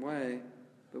certain way,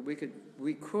 but we could,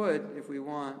 if we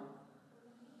want,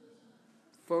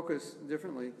 focus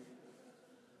differently.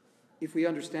 If we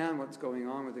understand what's going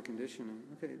on with the conditioning.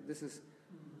 Okay, this is,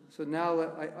 so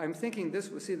now I'm thinking this,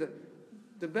 see,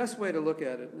 the best way to look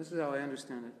at it, this is how I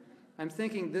understand it, I'm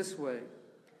thinking this way,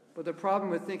 but the problem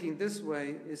with thinking this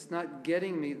way is not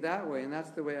getting me that way, and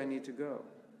that's the way I need to go.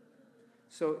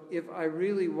 So if I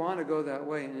really want to go that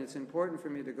way, and it's important for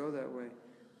me to go that way,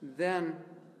 then,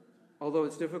 although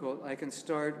it's difficult, I can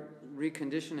start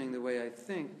reconditioning the way I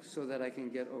think so that I can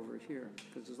get over here.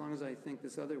 Because as long as I think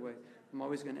this other way, I'm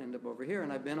always going to end up over here,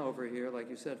 and I've been over here, like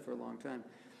you said, for a long time.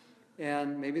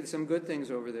 And maybe there's some good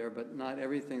things over there, but not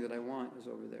everything that I want is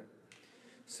over there.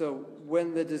 So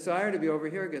when the desire to be over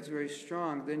here gets very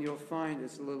strong, then you'll find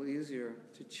it's a little easier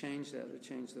to change that, or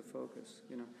change the focus.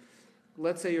 You know,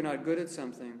 let's say you're not good at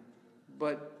something,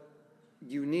 but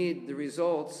you need the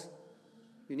results.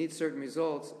 You need certain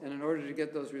results, and in order to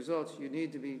get those results, you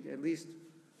need to be at least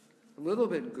a little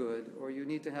bit good, or you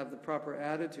need to have the proper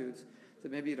attitudes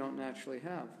that maybe you don't naturally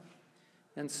have.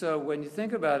 And so when you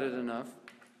think about it enough,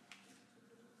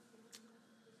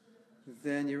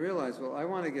 then you realize, well, I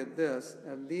want to get this,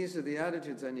 and these are the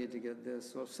attitudes I need to get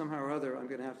this. So somehow or other, I'm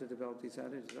going to have to develop these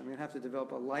attitudes. I'm going to have to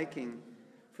develop a liking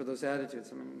for those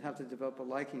attitudes. I'm going to have to develop a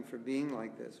liking for being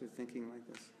like this or thinking like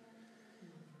this.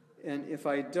 And if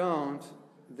I don't,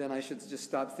 then I should just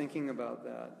stop thinking about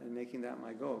that and making that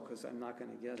my goal, because I'm not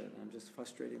going to get it. I'm just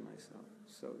frustrating myself.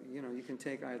 So, you know, you can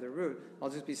take either route. I'll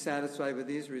just be satisfied with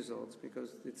these results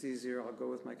because it's easier. I'll go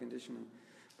with my conditioning.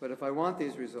 But if I want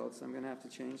these results, I'm going to have to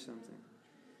change something.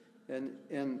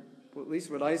 And at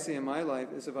least what I see in my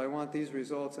life is if I want these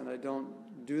results and I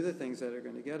don't do the things that are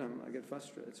going to get them, I get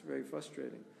frustrated. It's very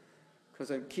frustrating because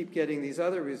I keep getting these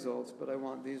other results, but I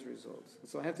want these results. And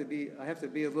so I have to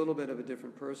be a little bit of a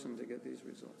different person to get these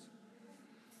results.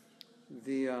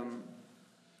 The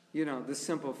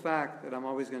simple fact that I'm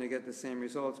always going to get the same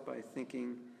results by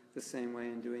thinking the same way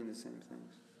and doing the same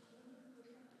things.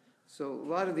 So a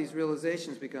lot of these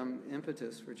realizations become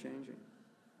impetus for changing,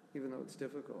 even though it's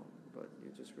difficult. But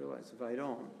you just realize, if I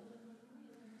don't,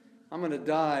 I'm going to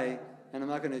die, and I'm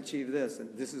not going to achieve this, and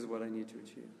this is what I need to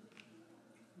achieve.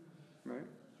 Right?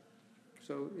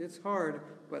 So it's hard,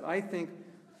 but I think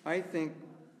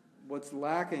what's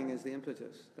lacking is the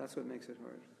impetus. That's what makes it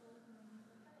hard.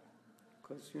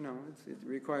 Because, you know, it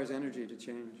requires energy to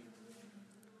change.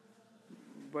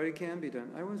 But it can be done.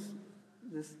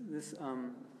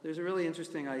 There's a really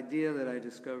interesting idea that I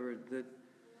discovered that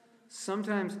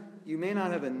sometimes you may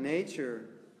not have a nature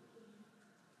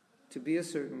to be a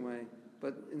certain way,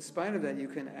 but in spite of that, you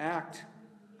can act,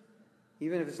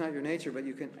 even if it's not your nature, but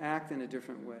you can act in a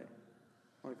different way.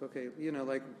 Like, okay, you know,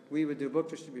 like we would do book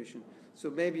distribution. So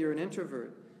maybe you're an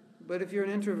introvert, but if you're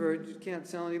an introvert, you can't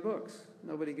sell any books.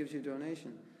 Nobody gives you a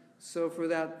donation. So for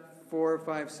that 4,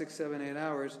 5, 6, 7, 8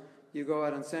 hours, you go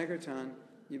out on Sankirtan,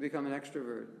 you become an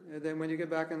extrovert. And then when you get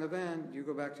back in the van, you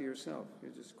go back to yourself.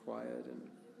 You're just quiet and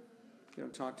you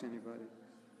don't talk to anybody.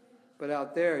 But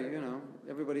out there, you know,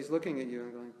 everybody's looking at you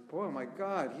and going, boy, my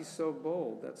God, he's so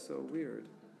bold. That's so weird.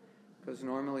 Because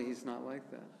normally he's not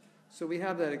like that. So we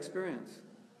have that experience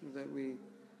that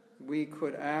we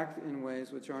could act in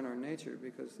ways which aren't our nature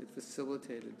because it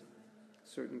facilitated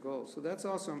certain goals. So that's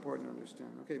also important to understand.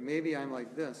 Okay, maybe I'm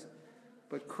like this,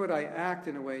 but could I act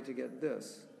in a way to get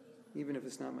this, even if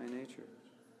it's not my nature?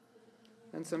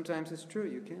 And sometimes it's true,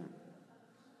 you can.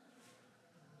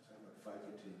 Fake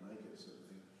it till you make it, sort of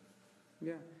thing.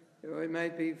 Yeah. It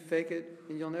might be fake it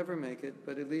and you'll never make it,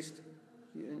 but at least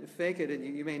fake it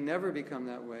and you may never become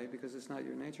that way because it's not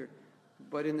your nature.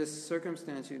 But in this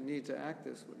circumstance, you need to act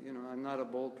this way. You know, I'm not a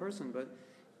bold person, but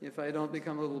if I don't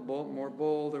become a little more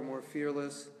bold or more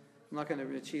fearless, I'm not going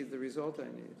to achieve the result I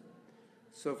need.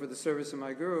 So for the service of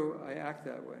my guru, I act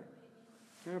that way.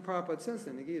 And Prabhupada says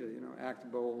in the Gita, you know,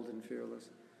 act bold and fearless.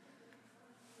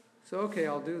 So okay,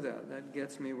 I'll do that. That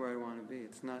gets me where I want to be.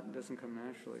 It doesn't come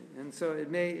naturally. And so it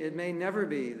may never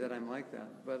be that I'm like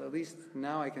that, but at least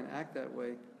now I can act that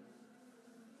way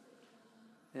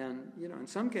And, in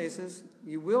some cases,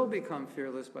 you will become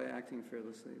fearless by acting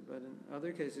fearlessly. But in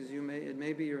other cases, it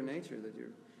may be your nature that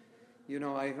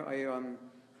I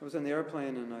was on the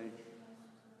airplane and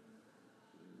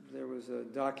there was a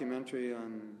documentary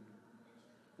on,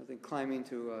 I think, climbing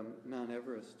to Mount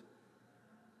Everest.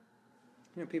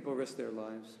 People risk their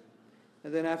lives.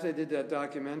 And then after they did that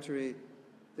documentary,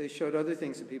 they showed other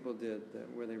things that people did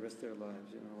where they risked their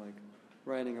lives, like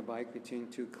riding a bike between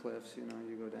two cliffs, you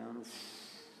go down.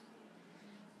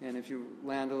 And if you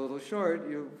land a little short,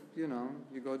 you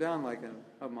go down like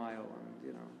a mile,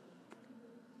 and,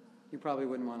 you probably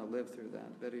wouldn't want to live through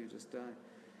that. Better you just die.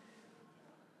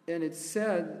 And it's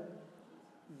said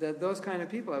that those kind of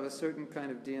people have a certain kind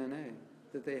of DNA,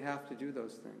 that they have to do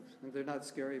those things. And they're not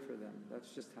scary for them. That's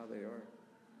just how they are.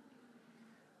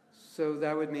 So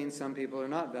that would mean some people are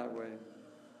not that way.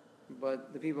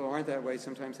 But the people who aren't that way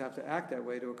sometimes have to act that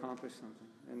way to accomplish something.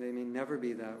 And they may never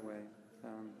be that way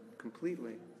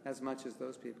completely, as much as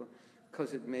those people,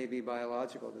 because it may be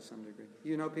biological to some degree.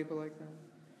 You know people like that?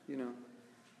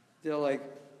 They'll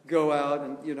go out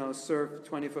and, surf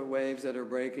 20-foot waves that are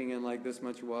breaking in this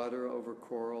much water over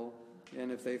coral.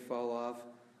 And if they fall off,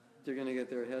 they're going to get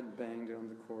their head banged on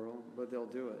the coral, but they'll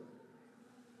do it.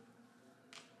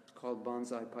 It's called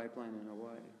Bonsai Pipeline in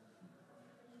Hawaii.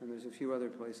 And there's a few other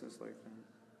places like that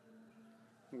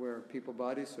where people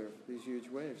body surf these huge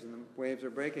waves, and the waves are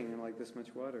breaking in this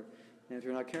much water. And if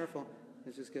you're not careful,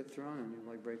 they just get thrown and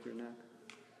you break your neck.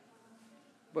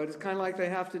 But it's kind of like they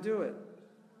have to do it.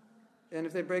 And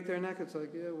if they break their neck, it's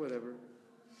yeah, whatever.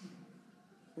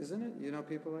 Isn't it? You know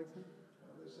people like that?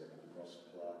 There's that Ross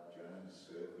Clark Jones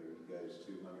surfer. He goes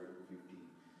 250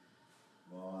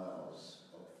 miles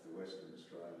off the Western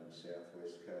Australian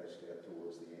southwest coast out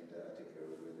towards the Antarctica,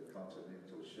 where the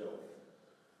continental shelf.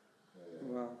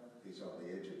 Wow. He's on the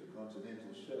edge of the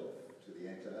continental shelf to the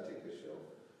Antarctica shelf,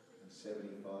 and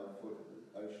 75-foot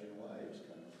ocean waves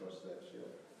come across that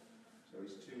shelf. So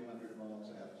he's 200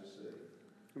 miles out to sea.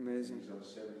 Amazing. He's on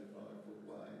 75-foot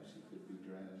waves. He could be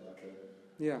drowned like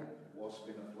a wasp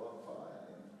in a fire.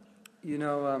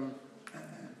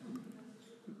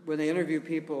 When they interview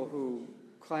people who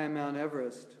climb Mount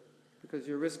Everest, because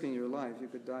you're risking your life, you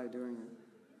could die doing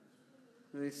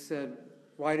it. They said,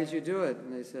 "Why did you do it?"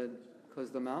 And they said,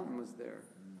 "Because the mountain was there."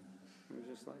 It was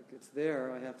just it's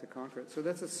there, I have to conquer it. So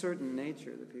that's a certain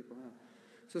nature that people have.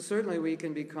 So certainly we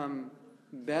can become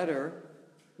better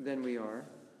than we are,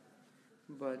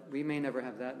 but we may never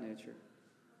have that nature.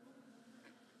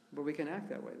 But we can act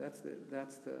that way. That's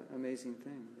the amazing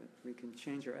thing, that we can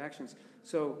change our actions.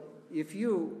 So if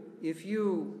you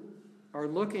are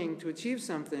looking to achieve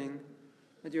something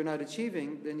that you're not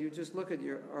achieving, then you just look at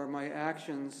are my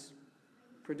actions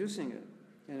producing it?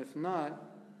 And if not,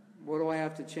 what do I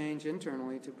have to change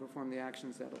internally to perform the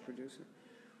actions that will produce it?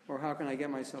 Or how can I get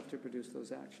myself to produce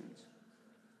those actions?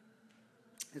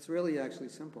 It's really actually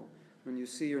simple. When you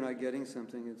see you're not getting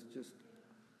something, it's just,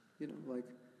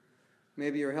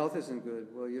 maybe your health isn't good.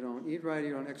 Well, you don't eat right,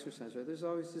 you don't exercise right. There's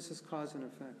always, this is cause and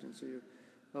effect. And so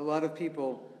a lot of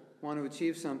people want to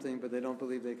achieve something, but they don't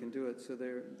believe they can do it. So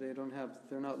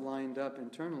they're not lined up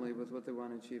internally with what they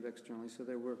want to achieve externally, so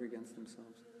they work against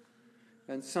themselves.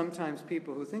 And sometimes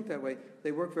people who think that way,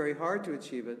 they work very hard to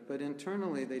achieve it, but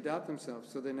internally they doubt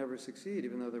themselves, so they never succeed,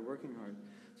 even though they're working hard.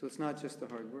 So it's not just the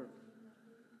hard work.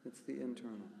 It's the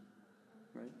internal,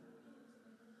 right?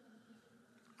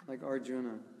 Like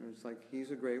Arjuna, it's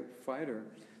he's a great fighter.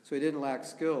 So he didn't lack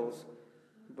skills,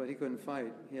 but he couldn't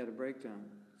fight. He had a breakdown.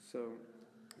 So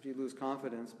if you lose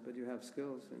confidence, but you have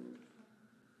skills, then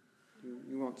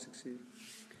you won't succeed.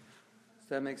 Does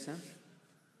that make sense?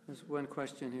 There's one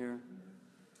question here.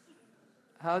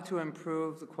 How to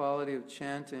improve the quality of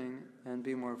chanting and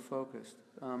be more focused?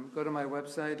 Go to my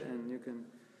website and you can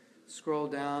scroll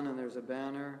down and there's a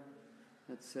banner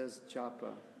that says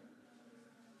Japa.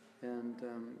 And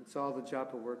it's all the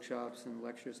Japa workshops and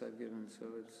lectures I've given, so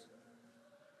it's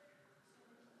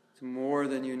more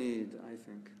than you need, I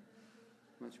think.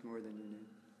 Much more than you need.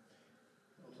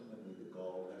 Ultimately, the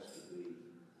goal has to be...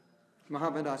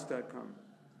 Mahatmadas.com.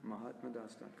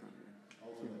 Mahatmadas.com.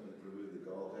 Ultimately, Prabhu, the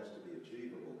goal has to be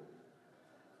achievable.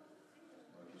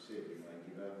 Like you said, we may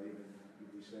give up even if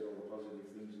we set all the positive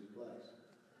things in place.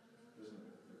 Doesn't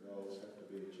it? The goals have to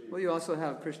be achievable. Well, you also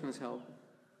have Krishna's help.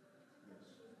 Yes.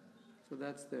 So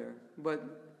that's there. But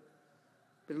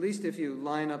at least if you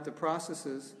line up the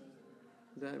processes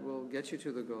that will get you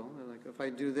to the goal, like if I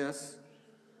do this,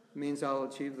 it means I'll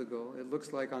achieve the goal. It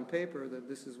looks like on paper that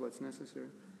this is what's necessary.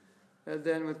 And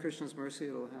then with Krishna's mercy,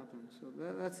 it'll happen. So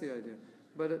that's the idea.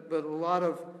 But a lot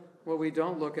of what we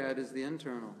don't look at is the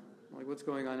internal. Like what's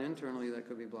going on internally that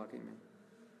could be blocking me.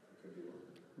 Could be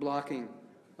what? Blocking.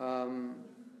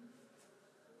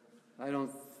 I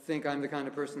don't think I'm the kind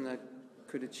of person that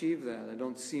could achieve that. I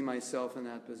don't see myself in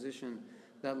that position,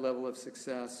 that level of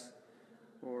success.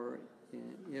 Or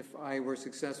if I were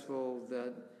successful,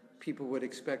 that people would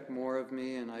expect more of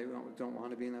me, and I don't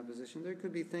want to be in that position. There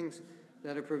could be things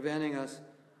that are preventing us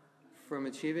from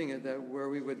achieving it, that where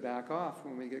we would back off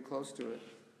when we get close to it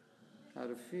out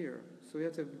of fear. So we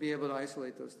have to be able to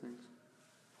isolate those things.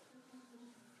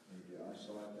 And you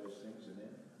isolate those things and then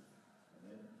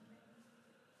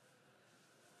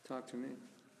Talk to me.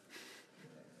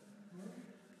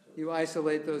 You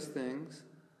isolate those things,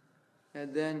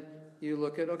 and then you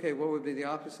look at, okay, what would be the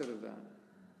opposite of that?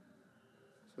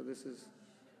 So this is,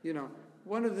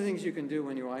 one of the things you can do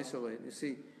when you isolate. You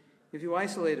see, if you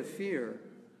isolate a fear,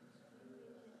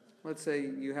 let's say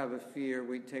you have a fear,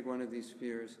 we take one of these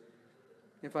fears.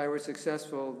 If I were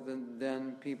successful,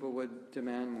 then people would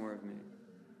demand more of me.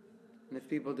 And if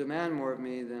people demand more of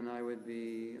me, then I wouldn't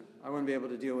be able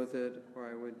to deal with it, or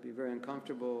I would be very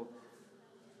uncomfortable,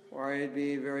 or I'd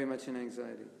be very much in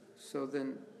anxiety. So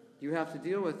then you have to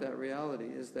deal with that reality.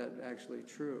 Is that actually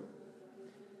true?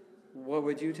 What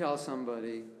would you tell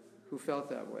somebody who felt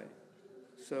that way?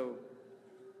 So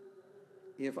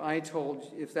if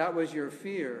that was your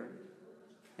fear,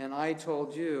 and I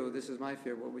told you, this is my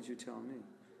fear, what would you tell me?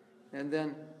 And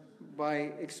then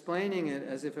by explaining it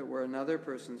as if it were another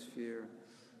person's fear,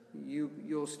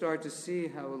 you'll start to see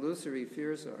how illusory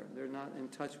fears are. They're not in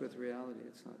touch with reality.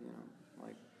 It's not,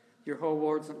 like your whole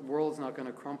world's not going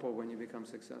to crumple when you become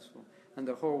successful. And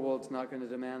the whole world's not going to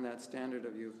demand that standard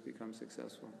of you if you become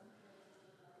successful.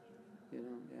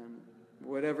 And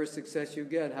whatever success you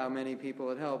get, how many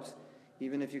people it helps,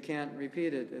 even if you can't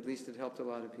repeat it, at least it helped a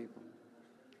lot of people.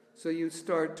 So you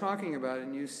start talking about it,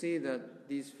 and you see that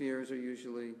these fears are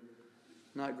usually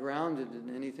not grounded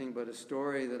in anything but a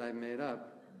story that I've made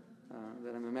up,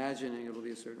 that I'm imagining it'll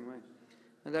be a certain way.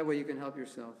 And that way you can help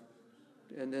yourself.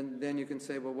 And then you can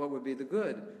say, well, what would be the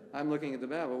good? I'm looking at the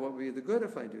bad. Well, what would be the good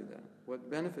if I do that? What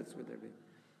benefits would there be?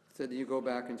 So you go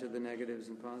back into the negatives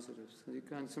and positives. So you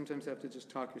kind of sometimes have to just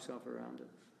talk yourself around it.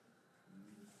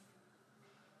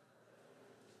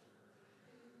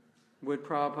 Would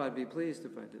Prabhupada be pleased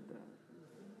if I did that?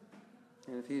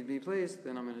 And if he'd be pleased,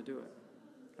 then I'm going to do it.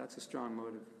 That's a strong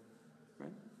motive,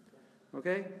 right?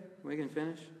 Okay, we can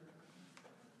finish.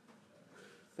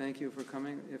 Thank you for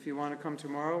coming. If you want to come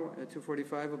tomorrow at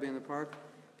 2:45, we'll be in the park.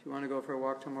 If you want to go for a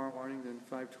walk tomorrow morning, then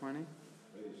 5:20.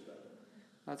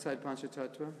 Outside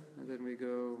Panchatattva. And then we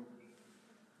go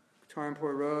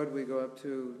Tarampur Road, we go up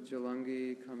to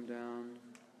Jalangi, come down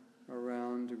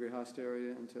around the Grihastha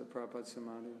area into Prabhupada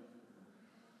Samadhi.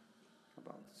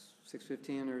 About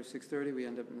 6:15 or 6:30, we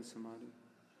end up in the Samadhi.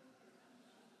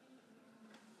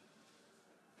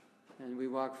 And we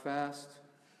walk fast,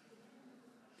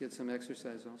 get some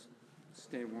exercise also,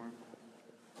 stay warm.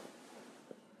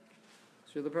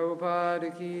 Srila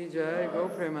Prabhupada ki jai, Go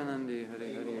Premanandi,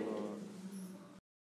 Hari Hari Bol.